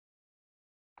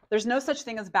 there's no such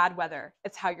thing as bad weather.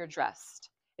 It's how you're dressed.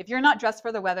 If you're not dressed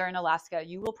for the weather in Alaska,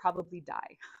 you will probably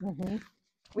die. Mm-hmm.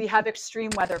 We have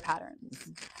extreme weather patterns,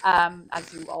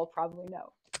 as you all probably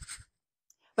know.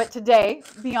 But today,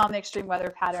 beyond the extreme weather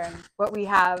pattern, what we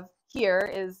have here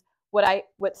is what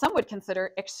some would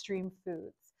consider extreme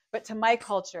foods. But to my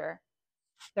culture,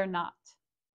 they're not.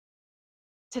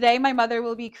 Today, my mother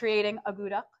will be creating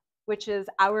agura, which is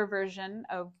our version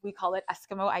of, we call it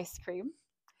Eskimo ice cream.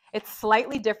 It's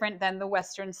slightly different than the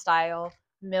Western style,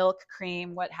 milk,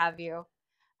 cream, what have you.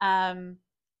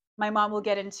 My mom will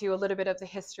get into a little bit of the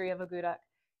history of agura.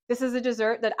 This is a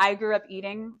dessert that I grew up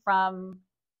eating from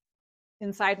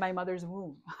inside my mother's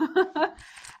womb.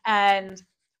 And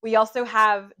we also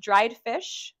have dried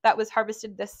fish that was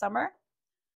harvested this summer,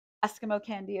 Eskimo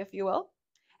candy, if you will,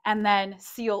 and then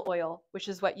seal oil, which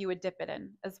is what you would dip it in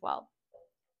as well.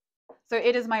 So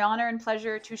it is my honor and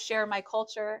pleasure to share my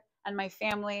culture and my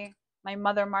family, my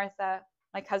mother Martha,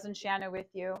 my cousin Shanna with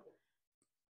you.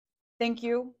 Thank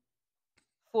you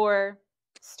for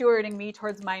stewarding me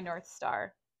towards my North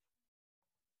Star.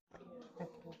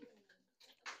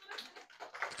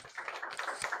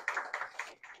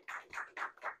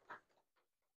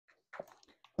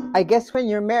 I guess when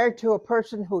you're married to a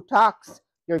person who talks,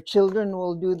 your children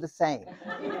will do the same.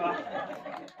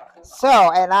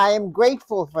 So, and I am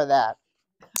grateful for that.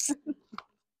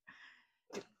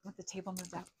 Let the table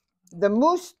move out. The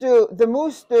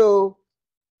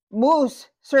moose,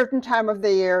 certain time of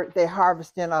the year, they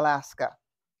harvest in Alaska.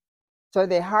 So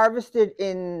they harvested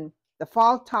in the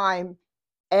fall time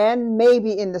and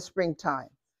maybe in the springtime.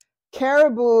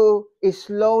 Caribou is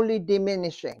slowly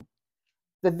diminishing.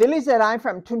 The village that I'm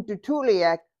from,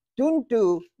 Tuntutuliak,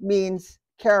 Tuntu means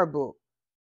caribou.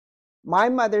 My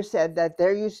mother said that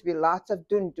there used to be lots of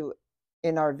Tuntu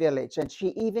in our village, and she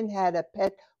even had a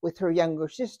pet with her younger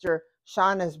sister,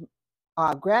 Shauna's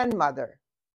grandmother.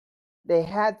 They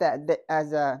had that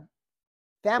as a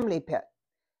family pet.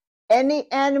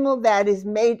 Any animal that is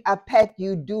made a pet,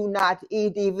 you do not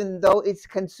eat, even though it's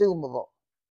consumable.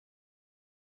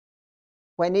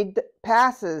 When it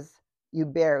passes, you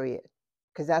bury it,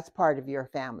 because that's part of your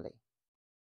family.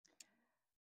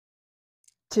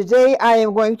 Today, I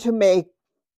am going to make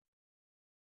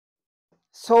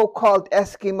so-called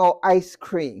Eskimo ice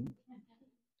cream.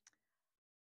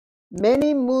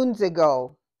 Many moons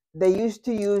ago, they used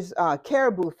to use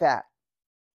caribou fat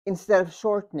instead of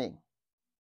shortening.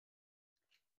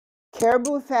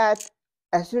 Caribou fat,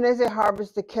 as soon as they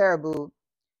harvest the caribou,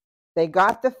 they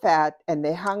got the fat and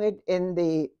they hung it in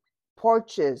the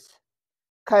porches,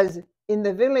 because in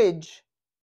the village,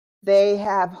 they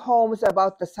have homes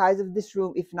about the size of this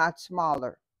room, if not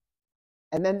smaller.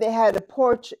 And then they had a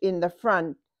porch in the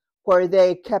front where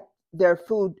they kept their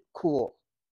food cool.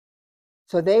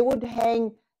 So they would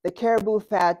hang the caribou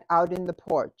fat out in the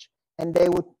porch, and they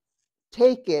would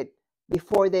take it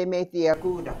before they made the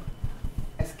aguda.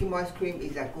 Eskimo ice cream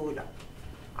is aguda.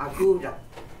 Aguda.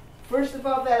 First of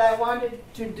all, that I wanted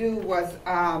to do was,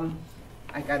 I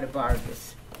gotta borrow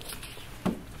this.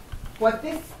 What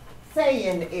this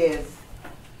saying is,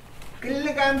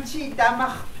 Gilligamchi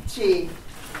damachchi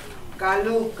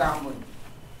galugamun.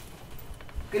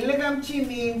 Gilligamchi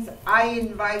means I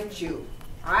invite you.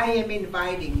 I am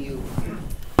inviting you.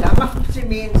 Damachchi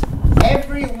means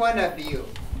every one of you.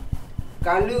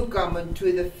 Galugamun,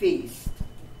 to the feast.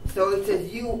 So it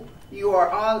says you are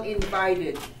all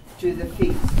invited to the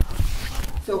feast.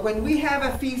 So when we have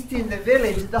a feast in the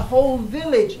village, the whole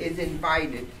village is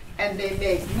invited. And they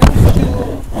make moose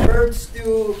stew, bird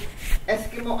stew,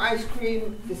 Eskimo ice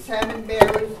cream, the salmon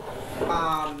berries,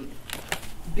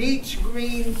 beach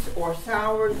greens or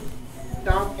sour,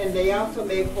 and they also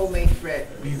make homemade bread,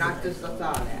 not just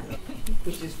lasagna,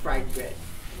 which is fried bread.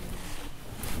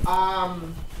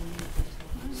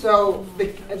 So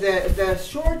the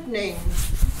shortening,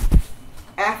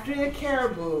 after the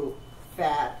caribou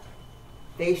fat,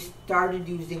 they started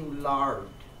using lard.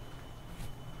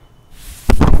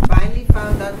 I finally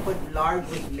found out what lard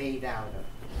was made out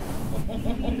of.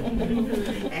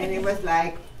 And it was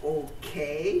like,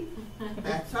 okay,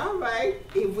 that's all right.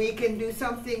 If we can do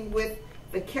something with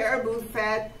the caribou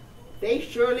fat, they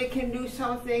surely can do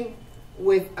something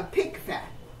with a pig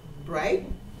fat, right?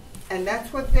 And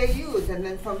that's what they use. And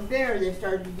then from there, they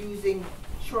started using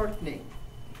shortening.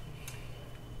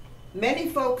 Many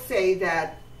folks say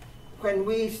that when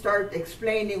we start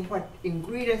explaining what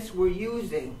ingredients we're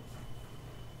using,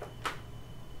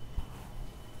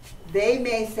 they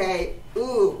may say,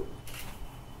 ooh,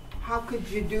 how could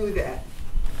you do that?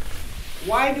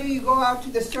 Why do you go out to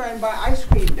the store and buy ice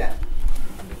cream then?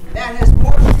 That has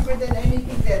more sugar than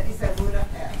anything that this aguda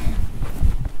has.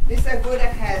 This aguda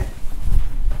has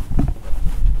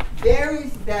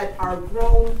berries that are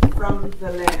grown from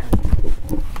the land.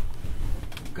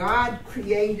 God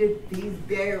created these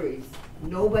berries.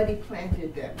 Nobody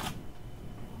planted them.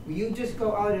 You just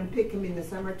go out and pick them in the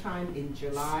summertime in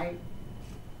July,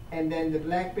 and then the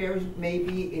blackberries may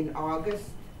be in August.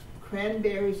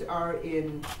 Cranberries are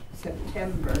in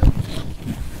September.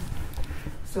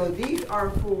 So these are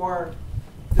for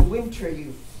the winter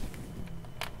use.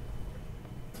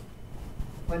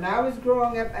 When I was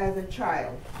growing up as a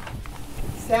child,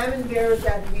 salmon berries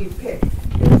that we picked,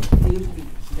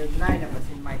 there's 9 of us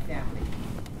in my family.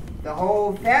 The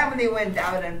whole family went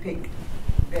out and picked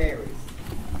berries.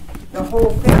 The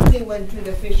whole family went to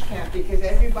the fish camp because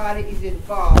everybody is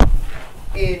involved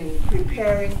in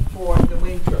preparing for the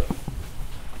winter.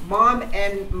 Mom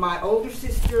and my older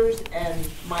sisters and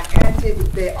my auntie,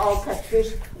 they all cut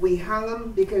fish. We hung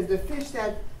them because the fish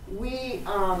that we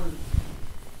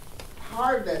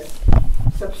harvest,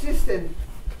 subsistent,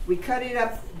 we cut it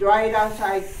up, dry it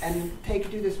outside, and take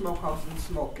it to the smokehouse and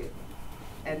smoke it.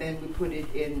 And then we put it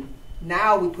in,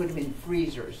 now we put them in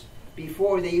freezers.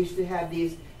 Before, they used to have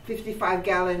these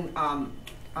 55-gallon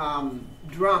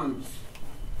drums,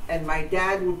 and my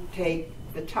dad would take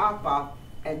the top off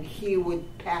and he would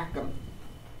pack them.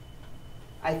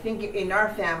 I think in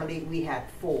our family we had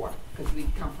 4 because we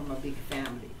come from a big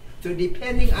family. So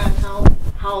depending on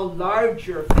how large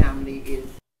your family is,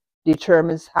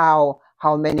 determines how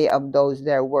many of those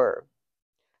there were.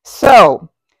 So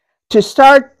to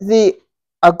start the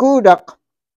agudak,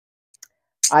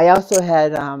 I also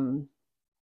had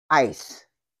ice.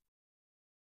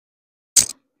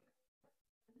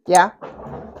 Yeah.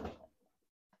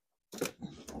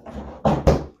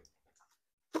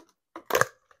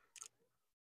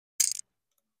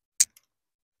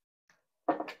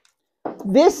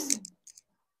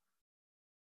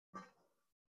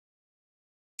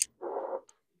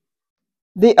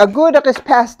 The agudak is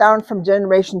passed down from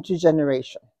generation to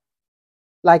generation.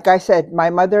 Like I said, my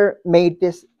mother made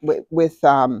this with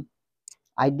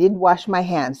I did wash my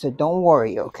hands, so don't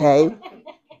worry, okay?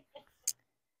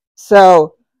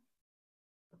 So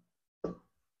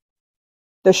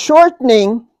the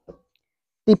shortening,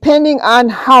 depending on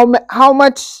how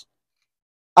much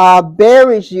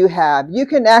berries you have, you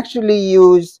can actually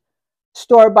use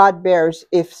store-bought berries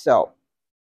if so.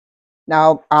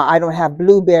 Now, I don't have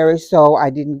blueberries, so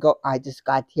I didn't go. I just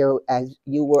got here as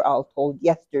you were all told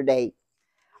yesterday.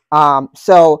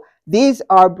 So these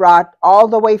are brought all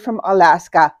the way from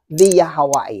Alaska via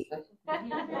Hawaii.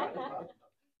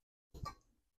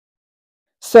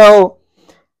 So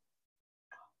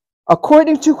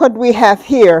according to what we have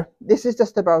here, this is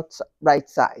just about right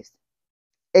size.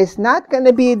 It's not going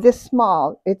to be this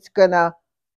small. It's going to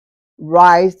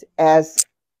rise as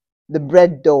the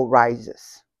bread dough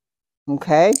rises.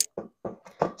 Okay?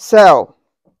 So,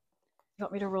 you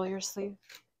want me to roll your sleeve?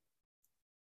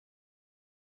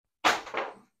 It's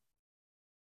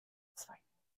fine.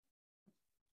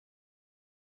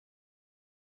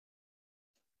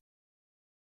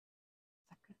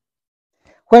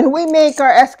 When we make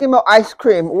our Eskimo ice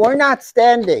cream, we're not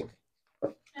standing.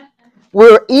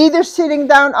 We're either sitting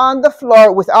down on the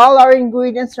floor with all our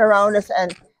ingredients around us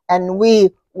and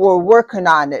we were working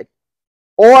on it.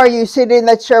 Or you sit in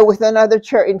the chair with another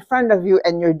chair in front of you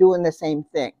and you're doing the same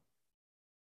thing.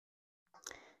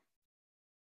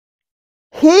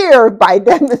 Here, by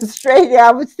demonstrating,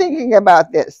 I was thinking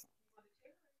about this.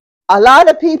 A lot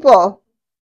of people,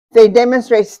 they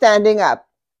demonstrate standing up.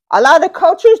 A lot of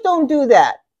cultures don't do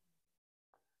that.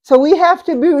 So we have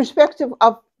to be respectful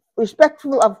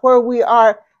of where we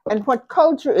are and what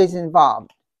culture is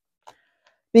involved.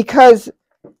 Because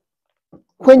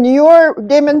when you're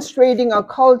demonstrating a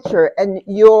culture and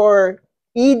you're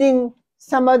eating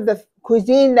some of the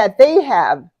cuisine that they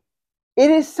have,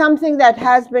 it is something that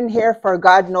has been here for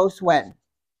God knows when.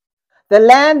 The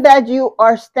land that you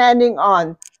are standing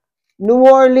on, New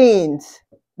Orleans,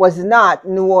 was not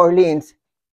New Orleans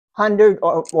 100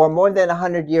 or more than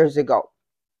 100 years ago.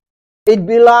 It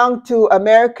belonged to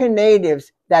American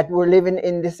natives that were living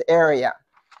in this area.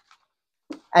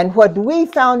 And what we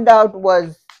found out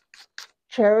was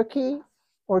Cherokee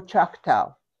or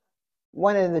Choctaw,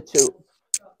 one of the two.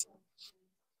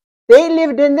 They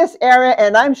lived in this area,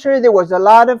 and I'm sure there was a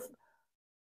lot of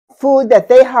food that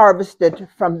they harvested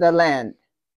from the land.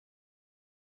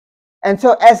 And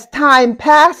so as time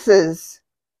passes,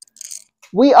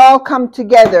 we all come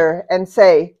together and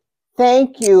say,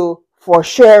 thank you for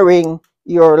sharing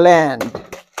your land.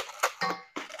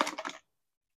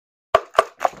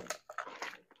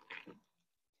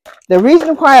 The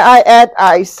reason why I add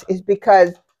ice is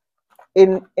because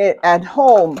at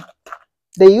home,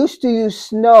 they used to use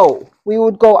snow. We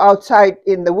would go outside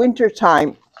in the winter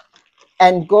time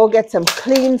and go get some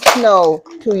clean snow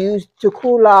to use to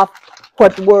cool off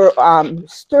what we're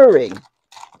stirring.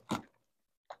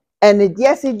 And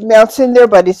yes, it melts in there,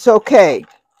 but it's okay.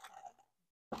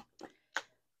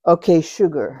 Okay,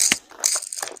 sugar.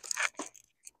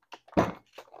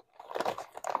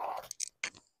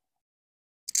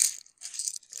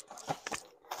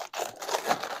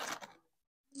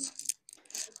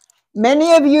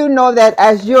 Many of you know that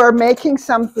as you're making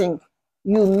something,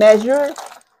 you measure,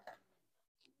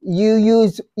 you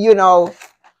use,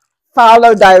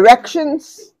 follow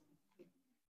directions.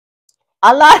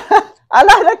 A lot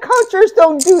of cultures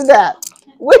don't do that.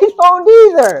 We don't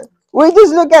either. We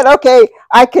just look at, okay,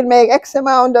 I can make X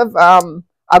amount of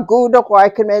agudok, or I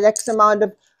can make X amount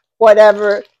of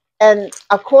whatever, and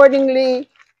accordingly,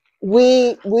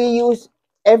 we use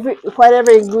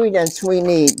whatever ingredients we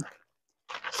need.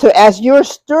 So as you're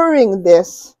stirring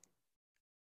this,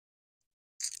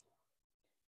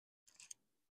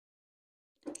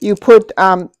 you put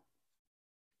the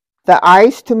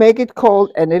ice to make it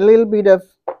cold and a little bit of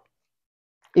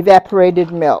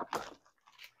evaporated milk.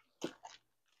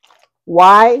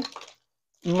 Why?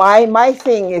 My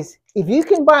thing is, if you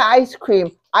can buy ice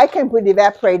cream, I can put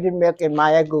evaporated milk in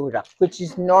my agura, which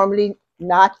is normally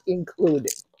not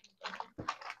included.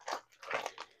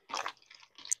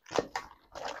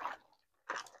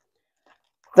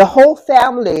 The whole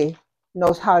family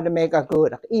knows how to make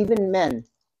agura. Even men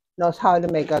knows how to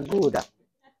make agura.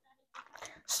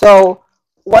 So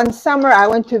one summer I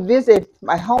went to visit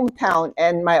my hometown,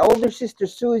 and my older sister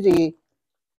Susie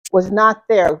was not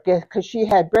there because she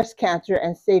had breast cancer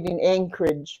and stayed in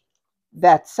Anchorage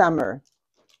that summer.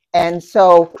 And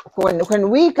so when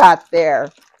we got there,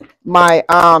 my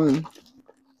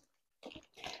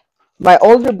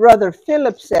older brother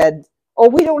Philip said, "Oh,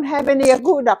 we don't have any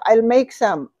agudak. I'll make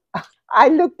some." I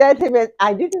looked at him and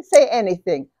I didn't say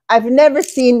anything. I've never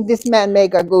seen this man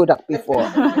make agudak before.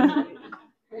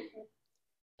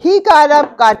 He got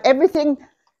up, got everything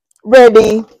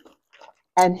ready,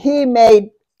 and he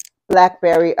made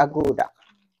Blackberry agudak.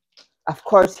 Of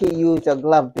course, he used a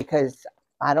glove because,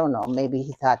 I don't know, maybe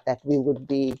he thought that we would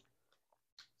be,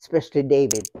 especially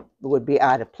David, would be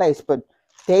out of place. But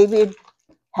David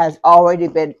has already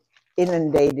been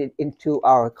inundated into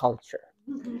our culture.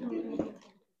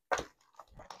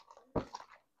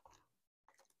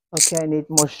 Okay, I need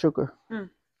more sugar.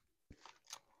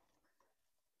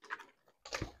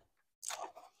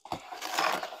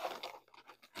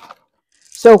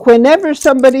 So whenever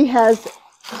somebody has,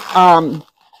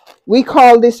 we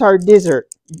call this our dessert,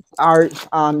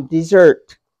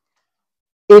 dessert.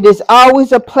 It is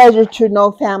always a pleasure to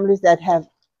know families that have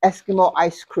Eskimo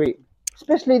ice cream,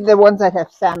 especially the ones that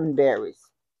have salmon berries.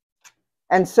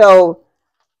 And so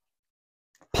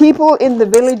people in the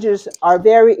villages are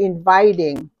very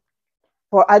inviting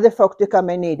for other folk to come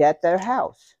and eat at their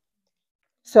house.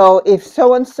 So if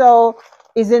so-and-so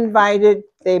is invited,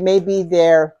 they may be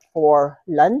there for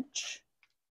lunch.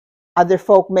 Other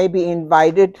folk may be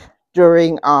invited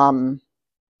during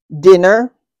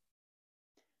dinner.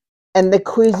 And the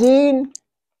cuisine,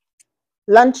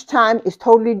 lunchtime is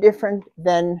totally different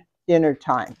than dinner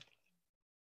time.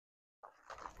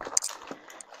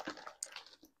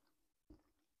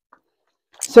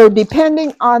 So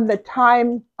depending on the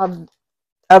time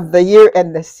of the year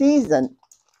and the season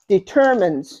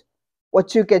determines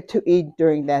what you get to eat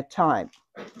during that time.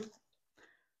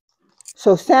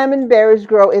 So salmon berries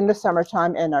grow in the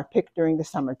summertime and are picked during the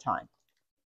summertime.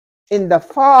 In the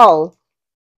fall,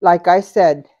 like I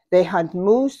said, they hunt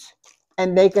moose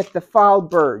and they get the fall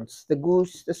birds, the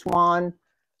goose, the swan,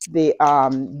 the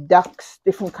ducks,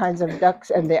 different kinds of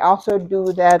ducks, and they also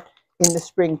do that in the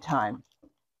springtime.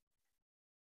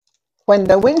 When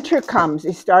the winter comes,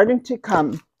 it's starting to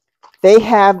come, they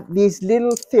have these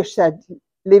little fish that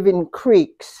live in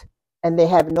creeks and they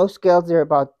have no scales. They're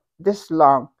about this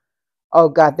long. Oh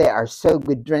God, they are so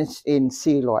good, drenched in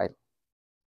seal oil.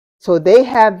 So they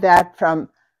have that from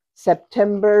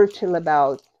September till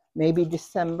about maybe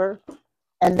December.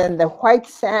 And then the white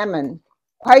salmon,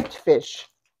 whitefish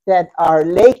that are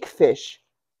lake fish,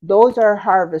 those are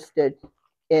harvested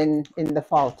in the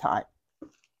fall time.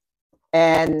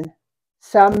 And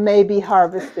some may be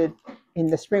harvested in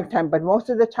the springtime, but most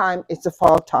of the time it's the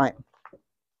fall time.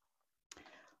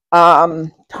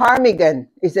 Ptarmigan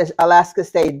is an Alaska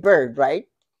state bird, right?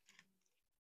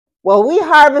 Well, we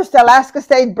harvest Alaska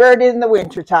state bird in the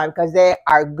wintertime because they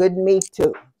are good meat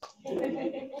too.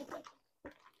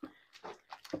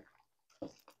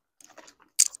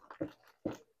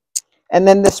 And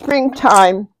then the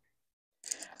springtime,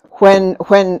 when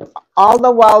all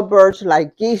the wild birds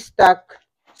like geese, duck,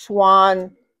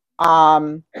 swan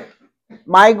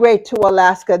migrate to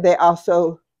Alaska, they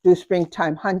also do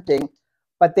springtime hunting,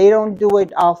 but they don't do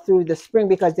it all through the spring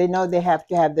because they know they have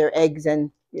to have their eggs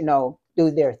and, you know, do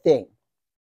their thing.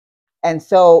 And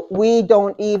so we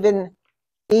don't even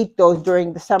eat those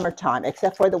during the summertime,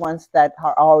 except for the ones that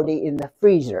are already in the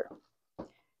freezer.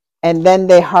 And then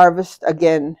they harvest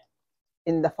again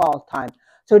in the fall time.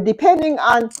 So depending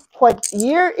on what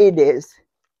year it is,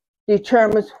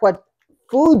 determines what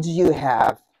foods you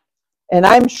have. And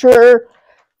I'm sure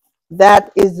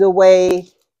that is the way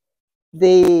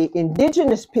the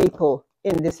indigenous people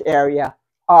in this area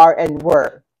are and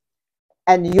were.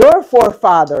 And your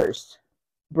forefathers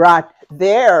brought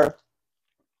their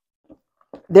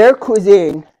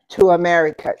cuisine to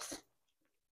Americas.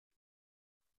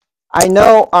 I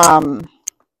know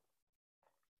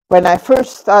when I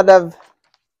first thought of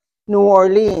New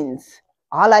Orleans,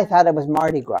 all I thought of was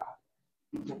Mardi Gras.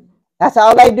 That's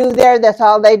all they do there, that's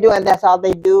all they do, and that's all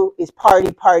they do is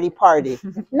party, party, party.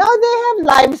 No, they have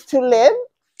lives to live.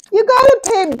 You gotta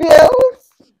pay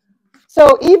bills.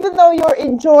 So even though you're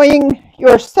enjoying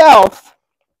yourself,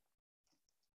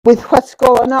 with what's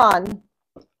going on,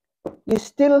 you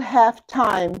still have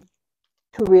time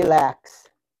to relax.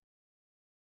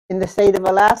 In the state of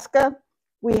Alaska,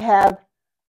 we have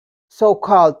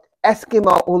so-called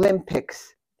Eskimo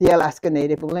Olympics, the Alaska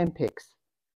Native Olympics.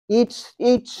 Each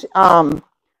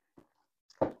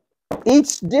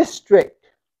district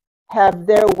have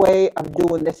their way of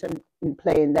doing this and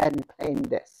playing that and playing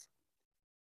this.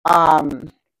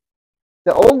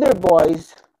 The older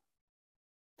boys,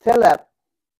 Philip,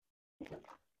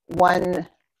 won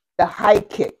the high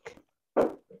kick.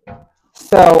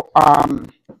 So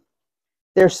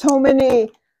there's so many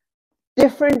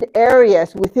different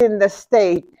areas within the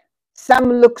state.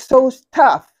 Some look so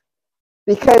tough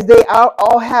because they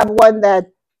all have one that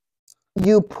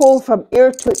you pull from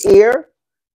ear to ear.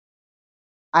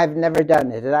 I've never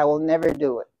done it, and I will never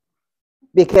do it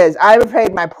because I'm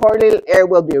afraid my poor little ear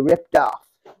will be ripped off.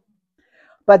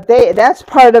 But that's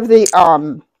part of the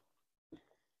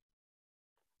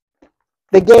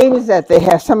games that they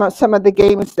have. Some of the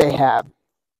games they have.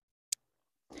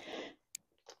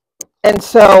 And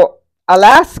so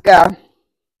Alaska,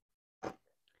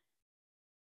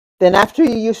 then after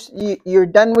you're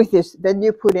done with this, then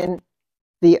you put in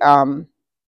the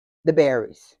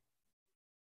berries.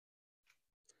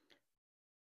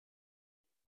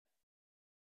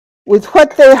 With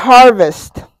what they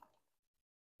harvest,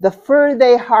 the fur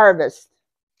they harvest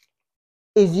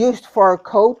is used for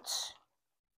coats,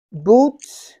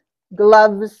 boots,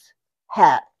 gloves,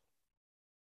 hat.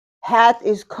 Hat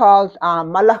is called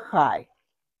malachai.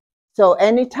 So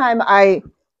anytime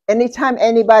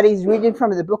anybody's reading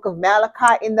from the book of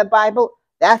Malachi in the Bible,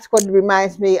 that's what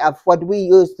reminds me of what we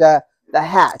use the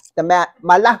hat, the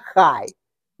malachai,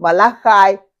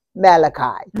 Malachi.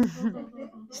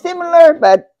 Similar,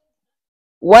 but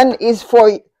one is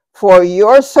for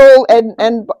your soul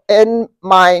and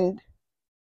mind.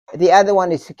 The other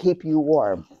one is to keep you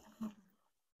warm.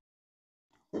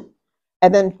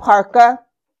 And then parka,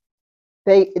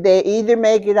 they either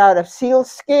make it out of seal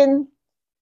skin,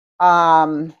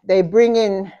 they bring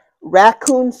in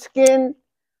raccoon skin,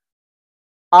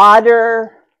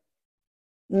 otter,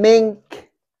 mink,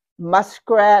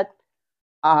 muskrat,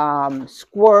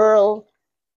 squirrel.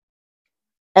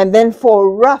 And then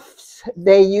for ruffs,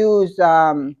 they use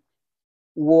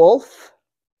wolf,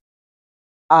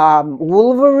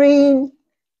 wolverine.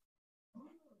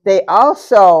 They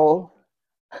also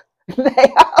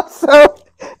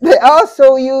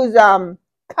use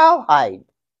cowhide.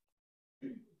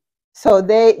 So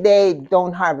they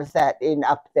don't harvest that in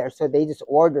up there, so they just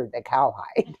order the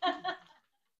cowhide.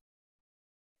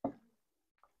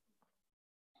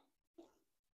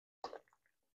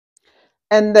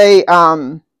 And they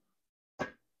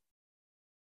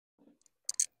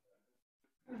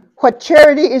what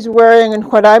Charity is wearing and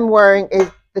what I'm wearing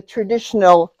is the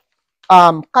traditional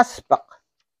kaspak.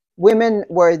 Women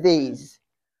wear these.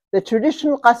 The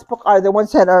traditional kaspak are the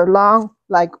ones that are long,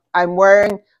 like I'm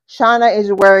wearing. Shauna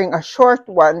is wearing a short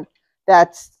one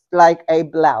that's like a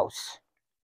blouse.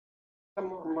 A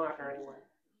more modern one.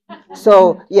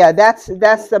 So yeah, that's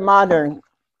the modern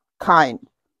kind.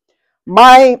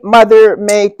 My mother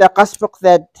made the kaspak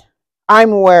that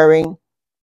I'm wearing.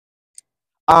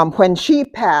 When she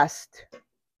passed,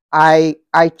 I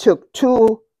took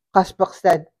 2 kaspaks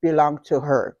that belonged to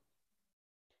her.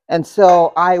 And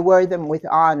so I wear them with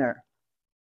honor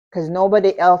because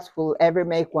nobody else will ever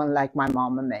make one like my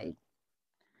mama made.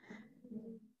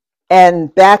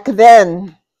 And back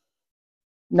then,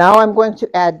 now I'm going to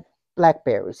add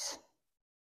blackberries.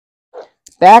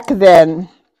 Back then,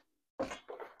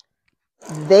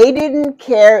 they didn't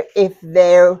care if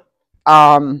they're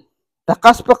the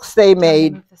kaspaks they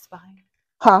made.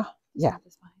 Huh? Yeah.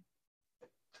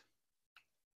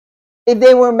 If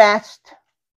they were matched,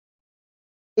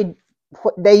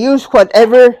 they used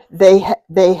whatever they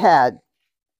had.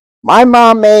 My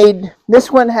mom made,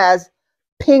 this one has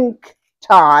pink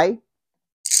tie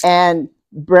and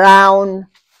brown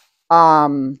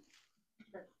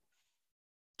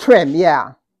trim,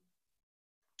 yeah.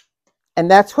 And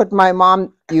that's what my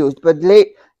mom used. But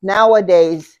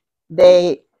nowadays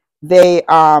they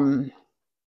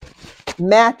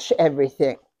match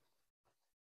everything.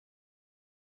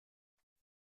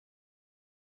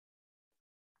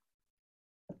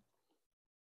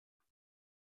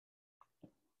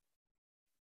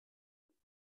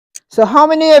 So how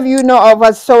many of you know of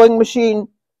a sewing machine?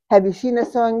 Have you seen a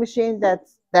sewing machine that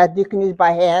you can use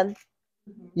by hand?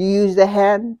 You use the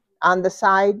hand on the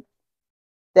side.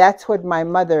 That's what my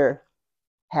mother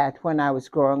had when I was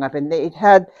growing up, and it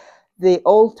had the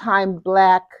old-time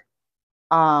black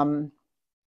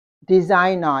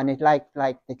design on it, like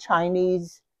the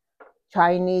Chinese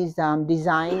Chinese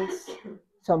designs.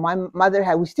 So my mother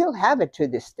had, we still have it to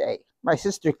this day. My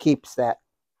sister keeps that.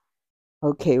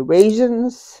 Okay,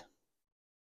 raisins.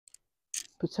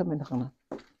 Put some in the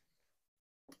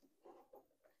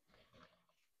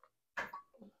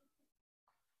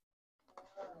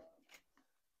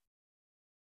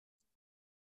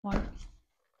One.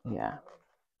 Yeah.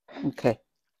 Okay.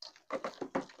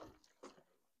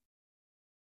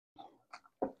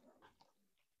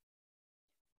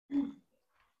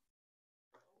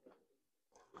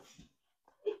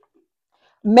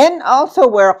 Men also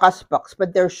wear kasbaks,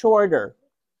 but they're shorter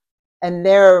and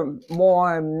they're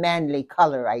more manly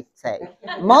color, I'd say.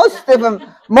 Most of them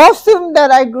that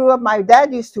I grew up, my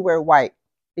dad used to wear white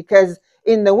because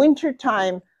in the winter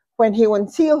time, when he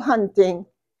went seal hunting,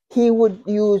 he would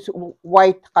use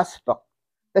white kasbak.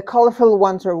 The colorful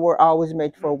ones were always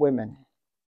made for women.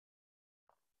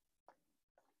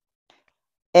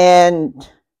 And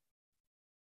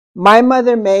my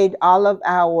mother made all of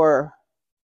our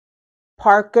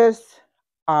parkas,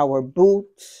 our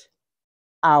boots,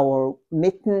 our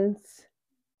mittens.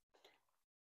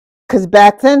 Because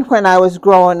back then when I was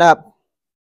growing up,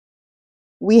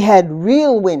 we had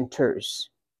real winters.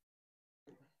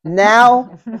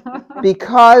 Now,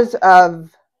 because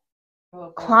of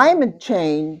climate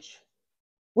change,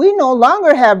 we no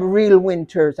longer have real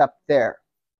winters up there.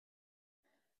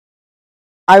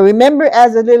 I remember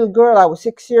as a little girl, I was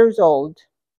 6 years old,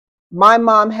 my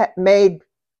mom had made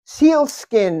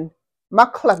sealskin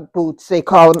muklak boots, they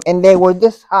call them, and they were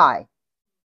this high,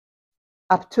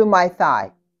 up to my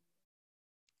thigh.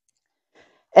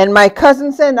 And my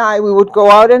cousins and I, we would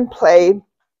go out and play,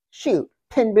 shoot,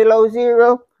 10 below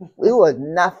zero, we was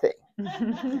nothing.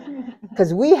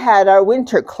 Because we had our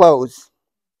winter clothes.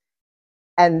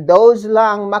 And those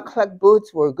long muklak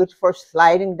boots were good for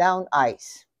sliding down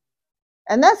ice.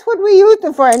 And that's what we used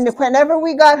them for. And whenever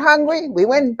we got hungry, we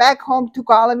went back home, took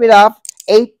all of it off,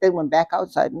 ate, then went back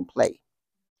outside and played.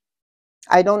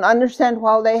 I don't understand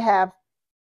why they have,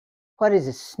 what is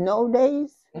it, snow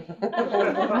days?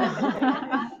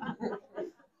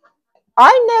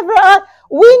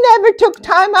 We never took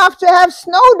time off to have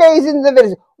snow days in the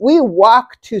village. We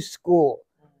walked to school.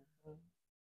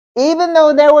 Even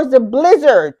though there was a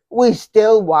blizzard, we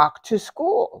still walked to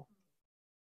school.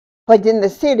 But in the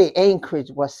city, Anchorage,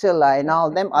 Wasilla, and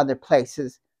all them other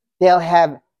places, they'll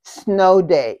have snow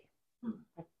day.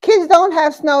 Kids don't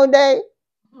have snow day.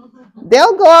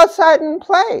 They'll go outside and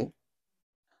play.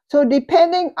 So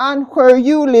depending on where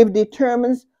you live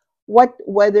determines what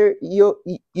weather you're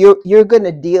going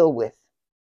to deal with.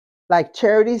 Like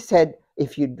Charity said,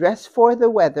 if you dress for the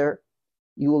weather,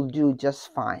 you will do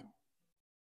just fine.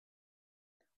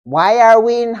 Why are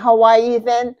we in Hawaii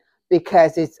then?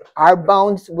 Because our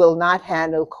bones will not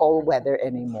handle cold weather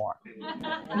anymore.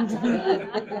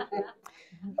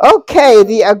 Okay,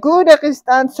 the aguda is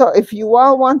done. So if you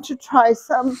all want to try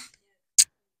some,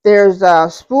 there's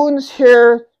spoons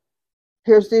here.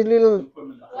 Here's the little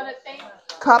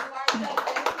cup.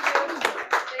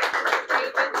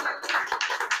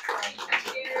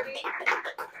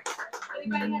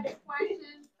 Anybody have any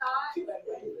questions, thoughts?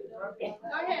 Go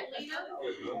ahead, Lena.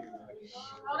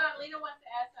 Hold on, Lena wants to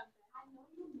ask something. I know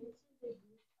you mentioned the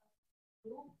use of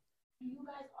glue. Do you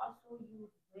guys also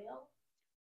use whale?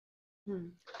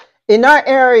 In our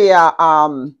area,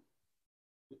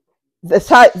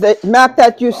 the map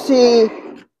that you see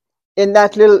in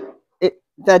that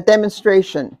that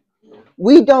demonstration,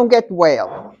 we don't get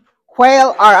whale.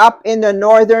 Whale are up in the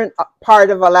northern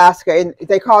part of Alaska, and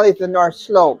they call it the North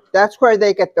Slope. That's where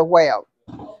they get the whale.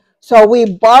 So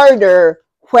we barter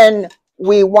when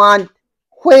we want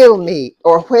whale meat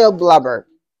or whale blubber.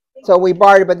 So we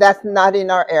barter, but that's not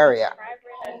in our area.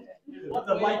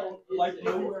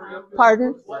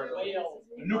 Pardon?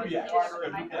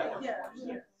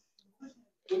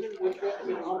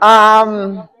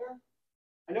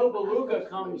 I know beluga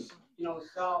comes,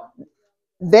 south.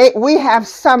 We have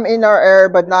some in our area,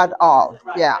 but not all.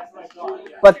 Yeah.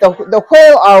 But the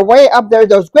whale are way up there.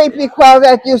 Those great big whales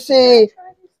that you see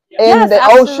in the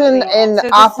ocean and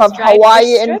off of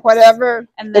Hawaii and whatever,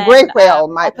 the great whale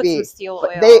might be.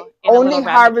 But they only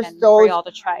harvest those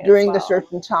during the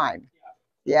certain time.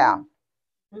 Yeah.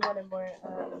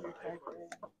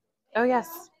 Oh,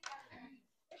 yes.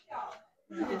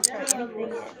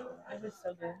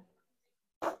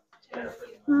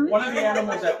 One of the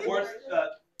animals that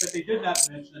they did not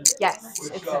mention.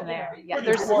 Yes, it's in there. Yeah,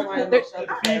 there's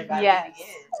yes.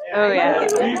 Oh yeah.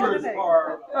 Beavers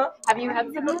are. Have you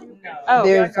had some? Oh,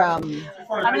 there's I'm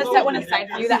gonna set one aside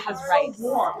for you that has rice.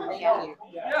 Yeah.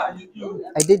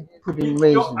 I did put in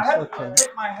raisins. I had to okay.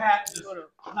 take my hat and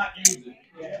just not use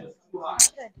it.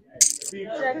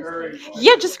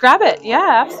 Yeah, just grab it.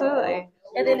 Yeah, absolutely.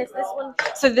 And then is this one?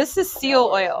 So this is seal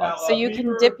oil. So you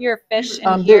can dip your fish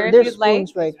in here if There's you'd like.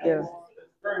 spoons right there.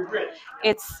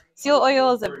 It's seal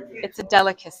oil is it's a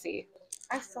delicacy.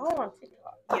 I saw it on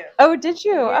TikTok. Yeah. Oh, did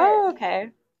you? Oh, okay.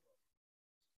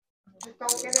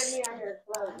 Don't get any on your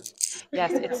clothes.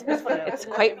 Yes, it's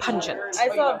quite pungent. I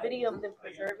saw a video of them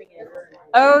preserving it.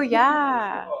 Oh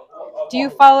yeah. Do you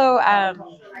follow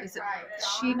is it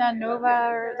Sheena Nova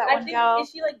or that I one think gal? is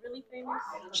she like really famous?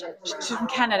 She's from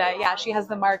Canada. Yeah, she has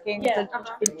the markings. Yeah.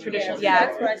 The traditional. Yeah, Yeah,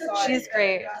 that's what I saw. she's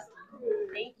great.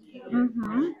 Thank you.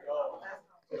 Mm-hmm.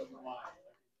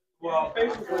 Well,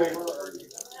 basically,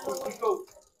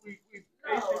 we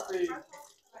basically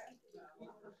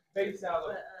base out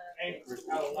of Anchorage,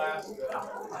 out of Alaska,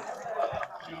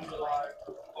 June, July,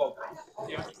 August.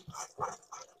 Yeah.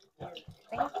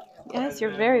 Yes,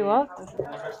 you're very welcome. The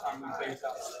next time we base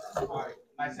out of,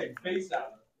 I say base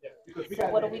out of. Because we So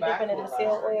what are we dipping in the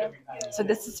seal oil? So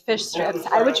this is fish strips.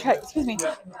 I would try. Excuse me.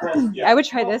 I would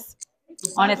try this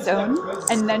on its own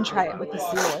and then try it with the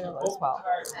seal oil as well.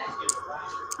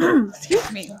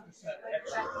 Excuse me.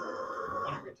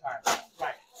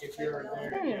 Right. If you're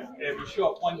if you show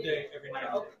up one day every night,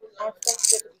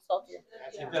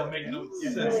 it doesn't make no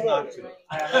sense not to.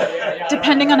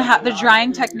 Depending on how the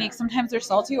drying technique, sometimes they're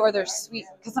salty or they're sweet.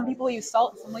 Because some people use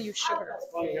salt, some will use sugar.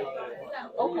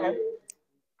 Okay.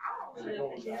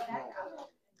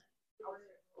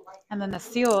 And then the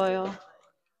seal oil.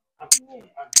 I'm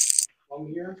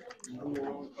here.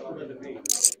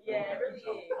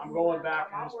 I'm going back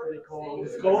and it's pretty cold.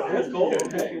 It's cold. It's cold.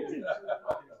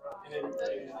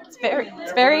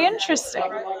 It's very interesting.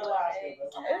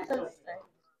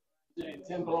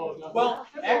 Well,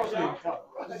 actually,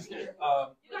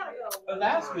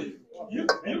 Alaska, you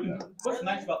can. What's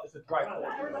nice about this is dry cold.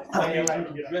 I mean, you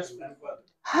can dress for the weather.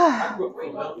 I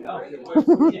grew up in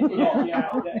Philadelphia.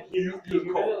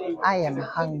 I am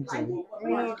hungry.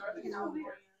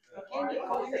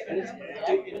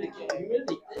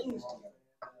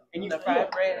 And you Fried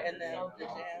bread and then the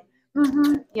jam.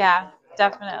 Mm-hmm. Yeah,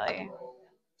 definitely.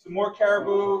 Some more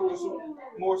caribou, some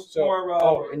more moose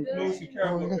and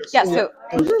caribou. Yeah, so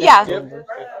yeah,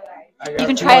 you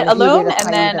can try it alone,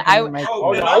 and then I. I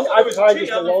was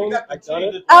just alone. I done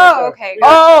it. Oh, okay.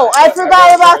 Oh, I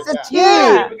forgot about the tea.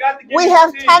 Yeah. We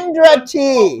have Tundra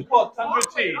tea. Well, Tundra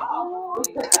tea.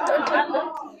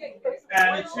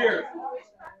 And it's here.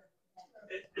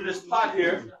 In this pot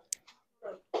here.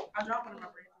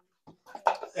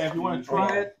 And if you want to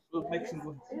try it, we'll make some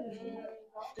good.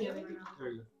 There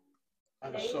you go.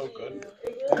 That's so good.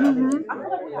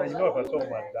 Mm-hmm. Well, you know, if I told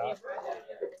my doctor,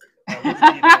 I was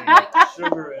eating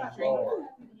sugar and flour.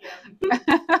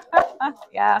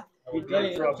 Yeah. We did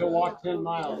it to walk 10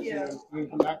 miles. We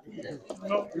come back.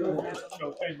 Nope, no,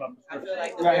 change my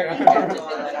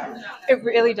prescription. It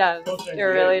really does. It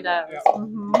really does.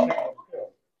 Mm-hmm.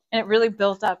 And it really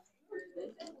built up.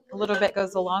 A little bit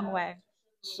goes a long way.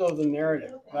 So the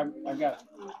narrative, I got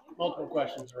multiple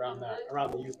questions around that,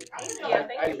 around the Yupik thing. Yeah,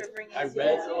 thank you for bringing I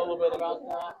read a little bit about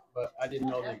that, but I didn't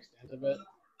know the extent of it.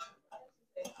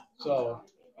 So,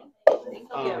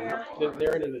 the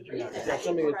narrative that you have, is that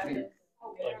something that you,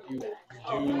 like, you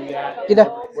do that Get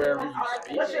up. wherever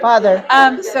you speak? Father.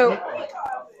 So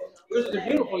This is a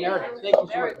beautiful narrative. Thank you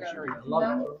so much for sharing. I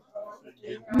love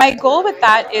it. my goal with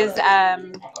that is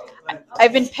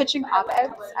I've been pitching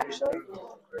op-eds actually.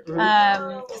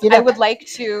 I would like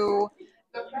to.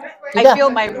 I feel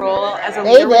my role as a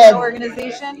leader within the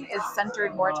organization is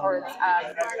centered more towards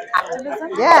activism.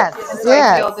 Yes, And so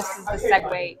I feel this is the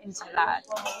segue into that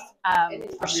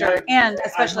for sure. And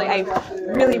especially, I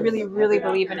really, really, really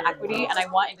believe in equity, and I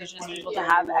want Indigenous people to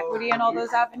have equity in all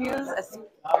those avenues.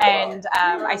 And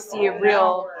I see a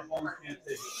real,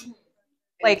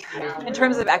 like, in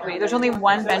terms of equity, there's only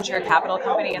one venture capital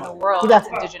company in the world that's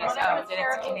Indigenous owned, and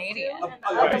it's Canadian.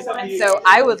 And so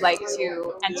I would like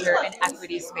to enter an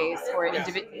equity space for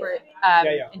Indigenous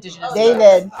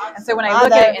David. people. And so when I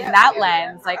look at it in that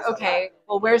lens, like, okay,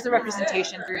 well, where's the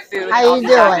representation through food and How all you these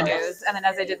doing? avenues? And then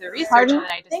as I did the research, and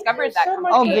then I discovered that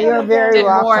company, you're very did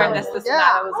more welcome. and this, and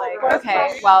that, I was like,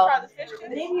 okay, well,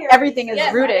 everything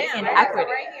is rooted in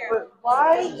equity.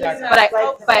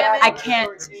 But I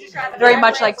can't very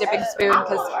much like dipping spoon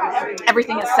because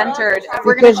everything is centered. If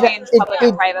we're going to change public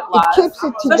and private laws, it keeps it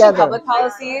especially together. public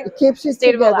policy, It keeps it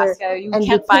state of together. Alaska, you And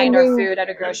can't find our depending- food at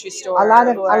a grocery store a lot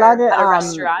of or at a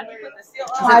restaurant.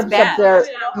 tribes up banned. there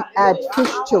add fish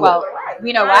to Well, it.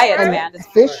 we know why it's And banned. It's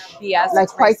fish, BS, like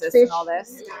it's white racist fish, and all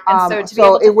this. And so to be so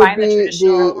able it to would find the be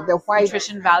traditional the white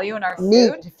nutrition value in our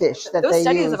meat food, fish that those they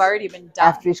studies use have already been done.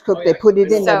 after it's cooked. They put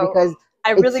it in there So because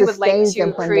I it really would like sustains to them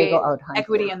when they create go out hunting.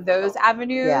 equity in those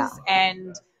avenues. Yeah.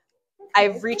 And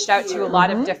I've reached out to a lot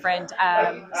of different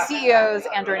CEOs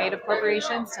and or native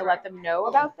corporations to let them know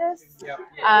about this,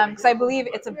 because I believe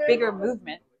it's a bigger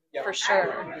movement for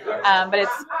sure. But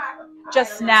it's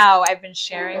just now I've been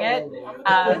sharing it.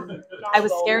 I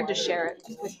was scared to share it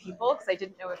with people because I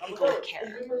didn't know if people would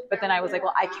care. But then I was like,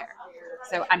 well, I care,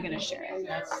 so I'm going to share it.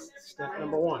 That's step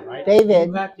number one, right? David,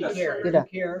 You have to care. If you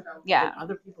care, Yeah.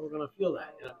 other people are going to feel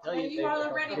that. And I'll tell you, they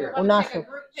don't care. Unasu.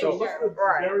 So what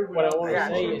I want to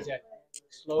say is that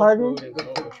slow Pardon? food and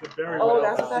slow food. Oh,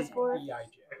 that's what that's for?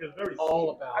 EIJ.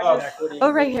 All about equity.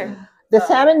 Oh, right here. The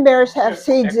salmon bears have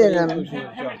seeds in Equity, them. inclusion,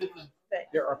 and justice.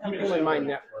 There are people in my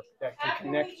network that can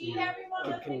connect you,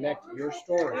 to connect your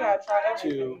story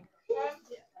to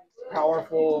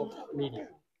powerful media,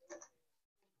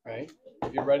 right?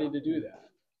 If you're ready to do that.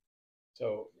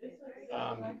 So,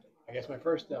 I guess my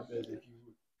first step is if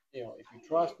you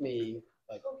trust me,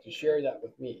 like to share that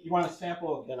with me, You want a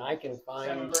sample? then I can Salmon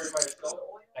find, berry by itself?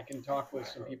 I can talk with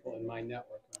some people in my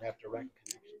network who have direct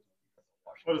connections.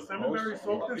 Well, the salmon berry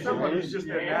soaked in something is just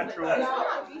their natural.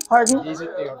 Pardon? These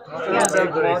are, Yeah.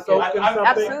 They soaked in something.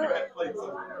 Absolutely.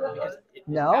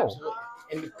 No.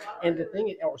 Absolutely. And the thing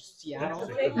is, or Seattle,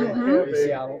 Mhm.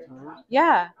 Seattle,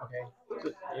 Yeah. okay.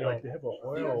 You Like know, they have an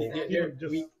oil.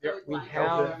 we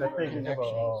have that thing have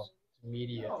connections to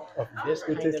media. This It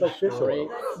kind tastes of like fish story, oil.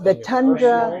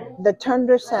 The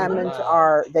tundra salmons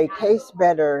they taste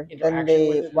better than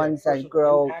the ones that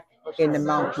grow in the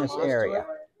mountainous area.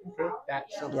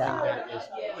 That's something Yeah. that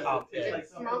is out there.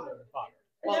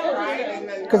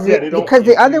 Because Yeah, they don't- because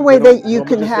the other way that you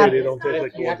can have. They don't taste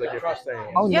like the ones I get from Sam.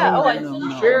 Oh Yeah, no, oh, no,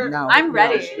 no, sure. no. I'm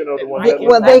ready. You know the ones They, that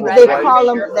well, look they like call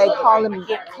white. them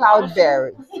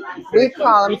cloudberries. We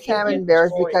call them salmon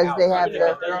bears because they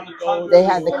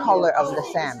have the color of the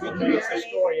salmon.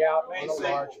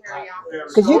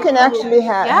 Because you can actually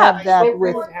have that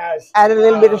with add a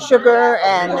little bit of sugar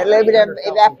and a little bit of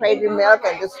evaporated milk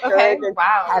and just stir Okay. it and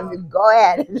Wow. have it go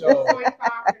ahead. So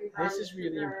this is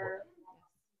really important.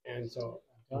 And so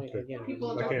I'm telling you again,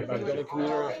 we're talking about building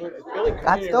community around food. It's building That's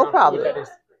community no around problem. food that is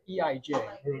EIJ.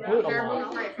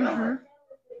 Mm-hmm.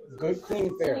 Good,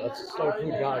 clean, fair. That's slow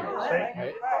food values,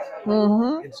 right?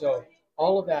 Mm-hmm. And so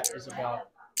all of that is about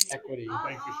equity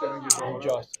and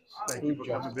justice, food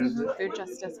justice. Food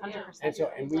justice, 100%. And so,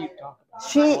 and we talk about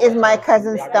She is my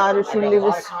cousin's daughter. She I got a lot of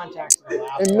lives contacts in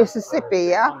Alaska in Mississippi,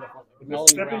 yeah?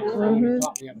 Mississippi?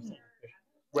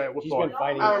 Where, what She's been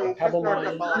part? fighting pebble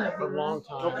mine for a long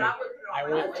time. I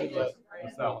went to the.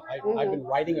 I've been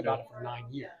writing about it for 9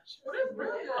 years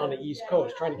on the East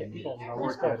Coast, trying to get people on the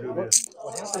East Coast.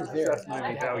 What happens there?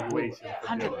 Evaluation.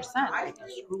 100%. It can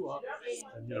screw up,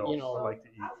 And, you know, I like to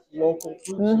eat. local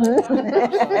food Mhm. systems.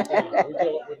 We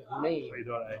deal with Maine, You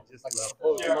know, I just like love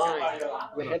supposed mine,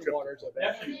 the headwaters of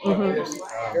this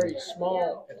very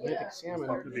small Atlantic salmon,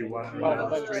 to be one wild down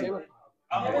the Atlantic street. salmon.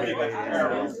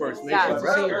 First Yeah. Nation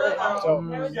restaurant. So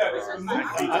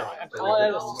all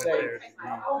that is to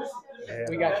say,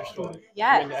 we got your story.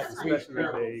 Yes. And that's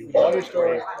Especially we love your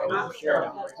story. And we share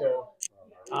it. So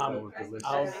I'll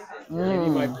give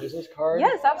you my business card.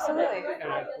 Yes, absolutely.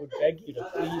 And I would beg you to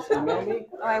please email me.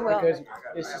 Oh, I will. Because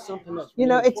this is something that's You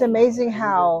know, really it's important. amazing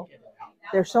how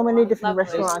there's so many different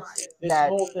Lovely. restaurants This that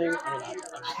whole thing,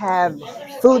 have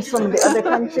foods from the other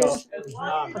countries,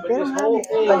 but they don't have,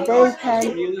 but they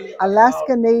can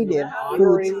Alaska Native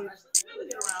foods.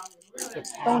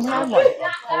 Don't have one.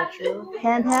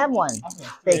 Can't have one,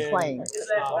 they claim.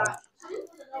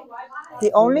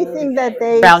 The only thing that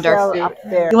they Around our sell food. up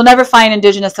there. You will never find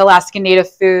indigenous Alaskan native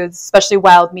foods, especially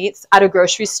wild meats, at a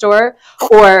grocery store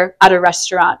or at a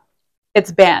restaurant.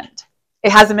 It's banned.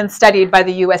 It hasn't been studied by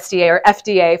the USDA or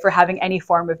FDA for having any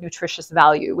form of nutritious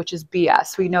value, which is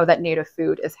BS. We know that native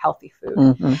food is healthy food.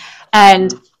 Mm-hmm.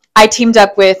 And I teamed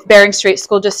up with Bering Strait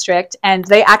School District, and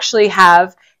they actually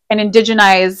have an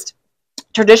indigenized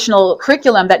traditional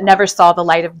curriculum that never saw the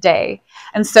light of day.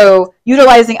 And so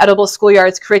utilizing Edible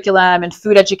Schoolyards curriculum and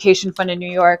Food Education Fund in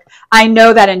New York, I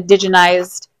know that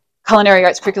indigenized culinary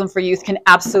arts curriculum for youth can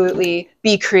absolutely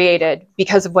be created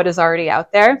because of what is already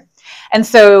out there. And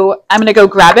so I'm going to go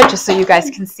grab it just so you guys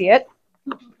can see it.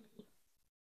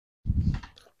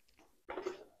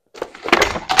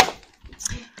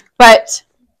 But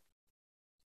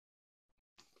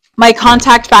my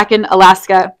contact back in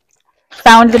Alaska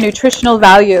found the nutritional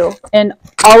value in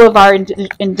all of our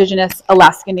indigenous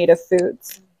Alaska Native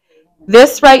foods.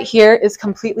 This right here is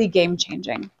completely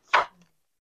game-changing.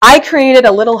 I created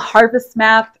a little harvest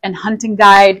map and hunting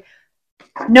guide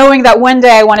knowing that one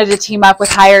day I wanted to team up with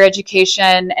higher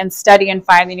education and study and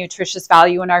find the nutritious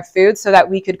value in our food so that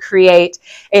we could create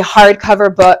a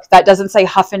hardcover book that doesn't say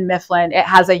Huff and Mifflin. It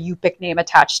has a Yupik name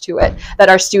attached to it that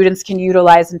our students can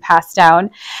utilize and pass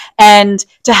down. And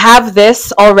to have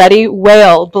this already,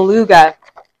 whale, beluga,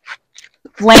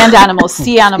 land animals,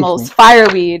 sea animals,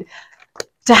 fireweed,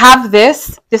 to have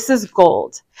this is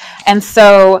gold. And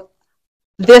so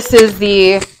this is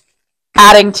the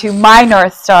adding to my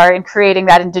North Star in creating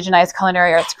that indigenized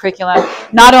culinary arts curriculum,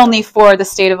 not only for the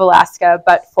state of Alaska,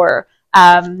 but for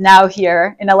now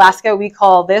here in Alaska, we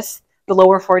call this the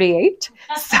lower 48.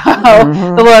 So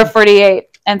the lower 48.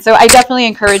 And so I definitely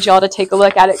encourage y'all to take a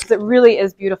look at it because it really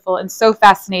is beautiful and so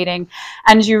fascinating.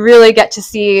 And you really get to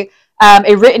see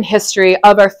a written history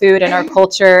of our food and our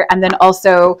culture. And then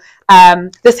also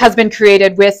this has been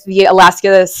created with the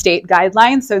Alaska State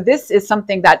Guidelines. So this is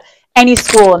something that any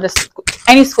school in the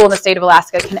state of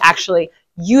Alaska can actually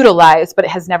utilize, but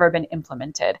it has never been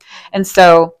implemented. And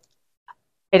so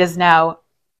it is now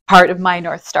part of my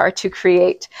North Star to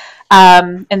create.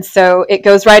 And so it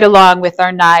goes right along with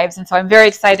our knives. And so I'm very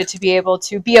excited to be able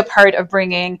to be a part of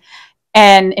bringing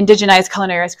an indigenized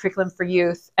culinary arts curriculum for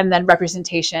youth and then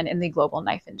representation in the global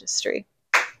knife industry.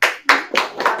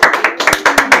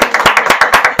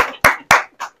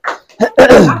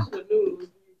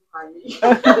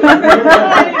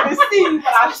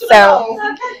 So,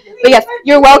 but yes,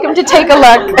 you're welcome to take a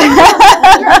look.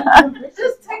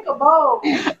 Just take a bowl.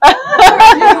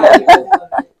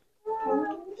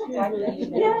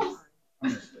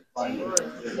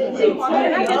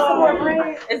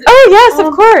 Oh yes,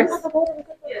 of course.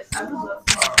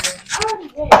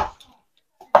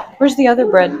 Where's the other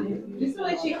bread?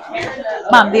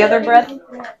 Mom, the other bread?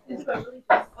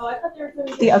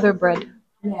 The other bread.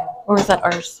 Or is that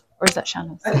ours? Or is that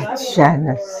Shanna's?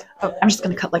 Shanna's. Oh, I'm just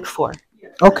going to cut like 4.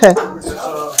 Okay.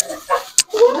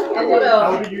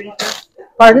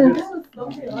 Pardon?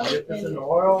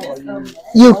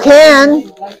 You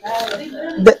can.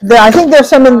 I think there's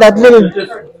some in that little.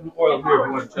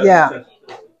 Yeah.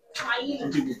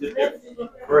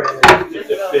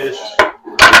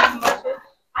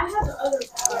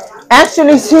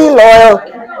 Actually, seal oil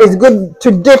is good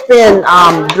to dip in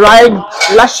dried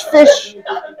lush fish,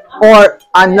 or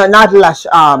no, not lush.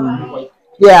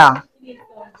 Yeah,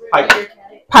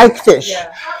 pike fish,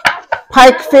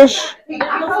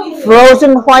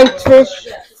 frozen whitefish,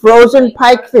 frozen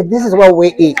pike fish. This is what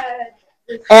we eat.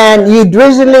 And you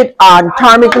drizzle it on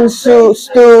ptarmigan stew,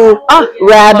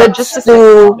 rabbit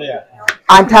stew,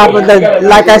 on top of the,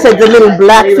 like I said, the little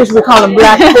blackfish, we call them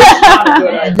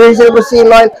blackfish, drizzle with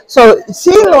seal oil. So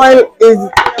seal oil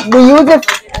we use it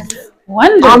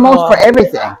almost for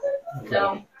everything.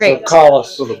 Great. So call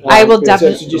us. I will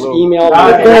definitely. So just email me.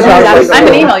 I'm going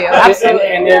to email you, absolutely.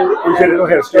 And then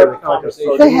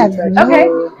They have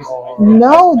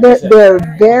no, they're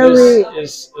very,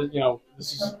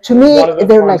 to me,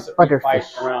 they're like butterfish.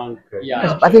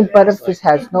 I think butterfish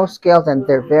has no scales and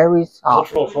they're very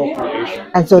soft.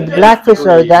 And so the blackfish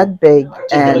are that big,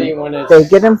 and they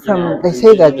get them from, they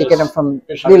say that they get them from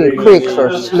little creeks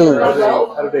or sloughs.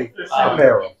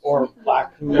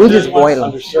 We just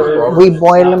boil them. We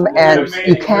boil them, and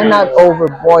you cannot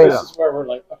overboil them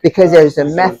because there's a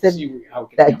method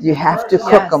that you have to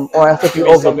cook them, or else if you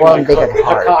overboil them, they get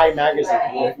hard.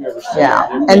 Yeah,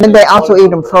 and then they also eat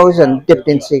them frozen, dipped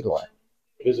in seal oil.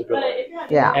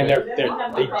 Yeah, and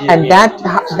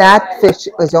that fish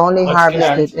is only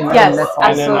harvested in yes,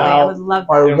 absolutely. I would love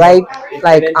that. Or right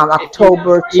like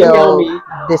October till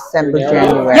December,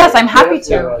 January. Yes, I'm happy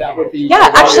to. Yeah,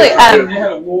 actually,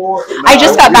 I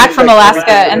just got back from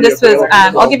Alaska, and this was,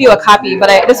 I'll give you a copy,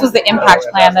 but this was the impact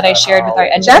plan that I shared with our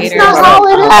educators. That's not how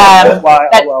it is.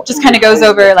 That just kind of goes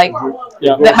over like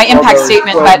my impact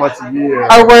statement, but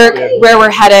our work, where we're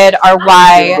headed, our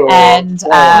why, and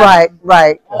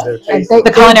right. And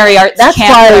the culinary arts camp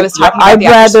that I was talking about. I'd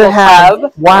rather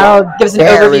have wild gives an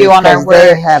overview on our work.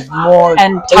 They have more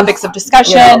and topics of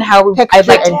discussion, how I'd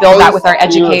like to build that with our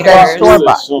educators.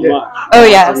 Oh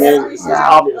yes.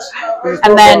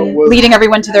 And then leading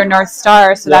everyone to their North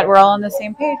Star so that we're all on the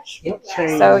same page.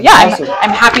 So yeah,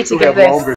 I'm happy to give this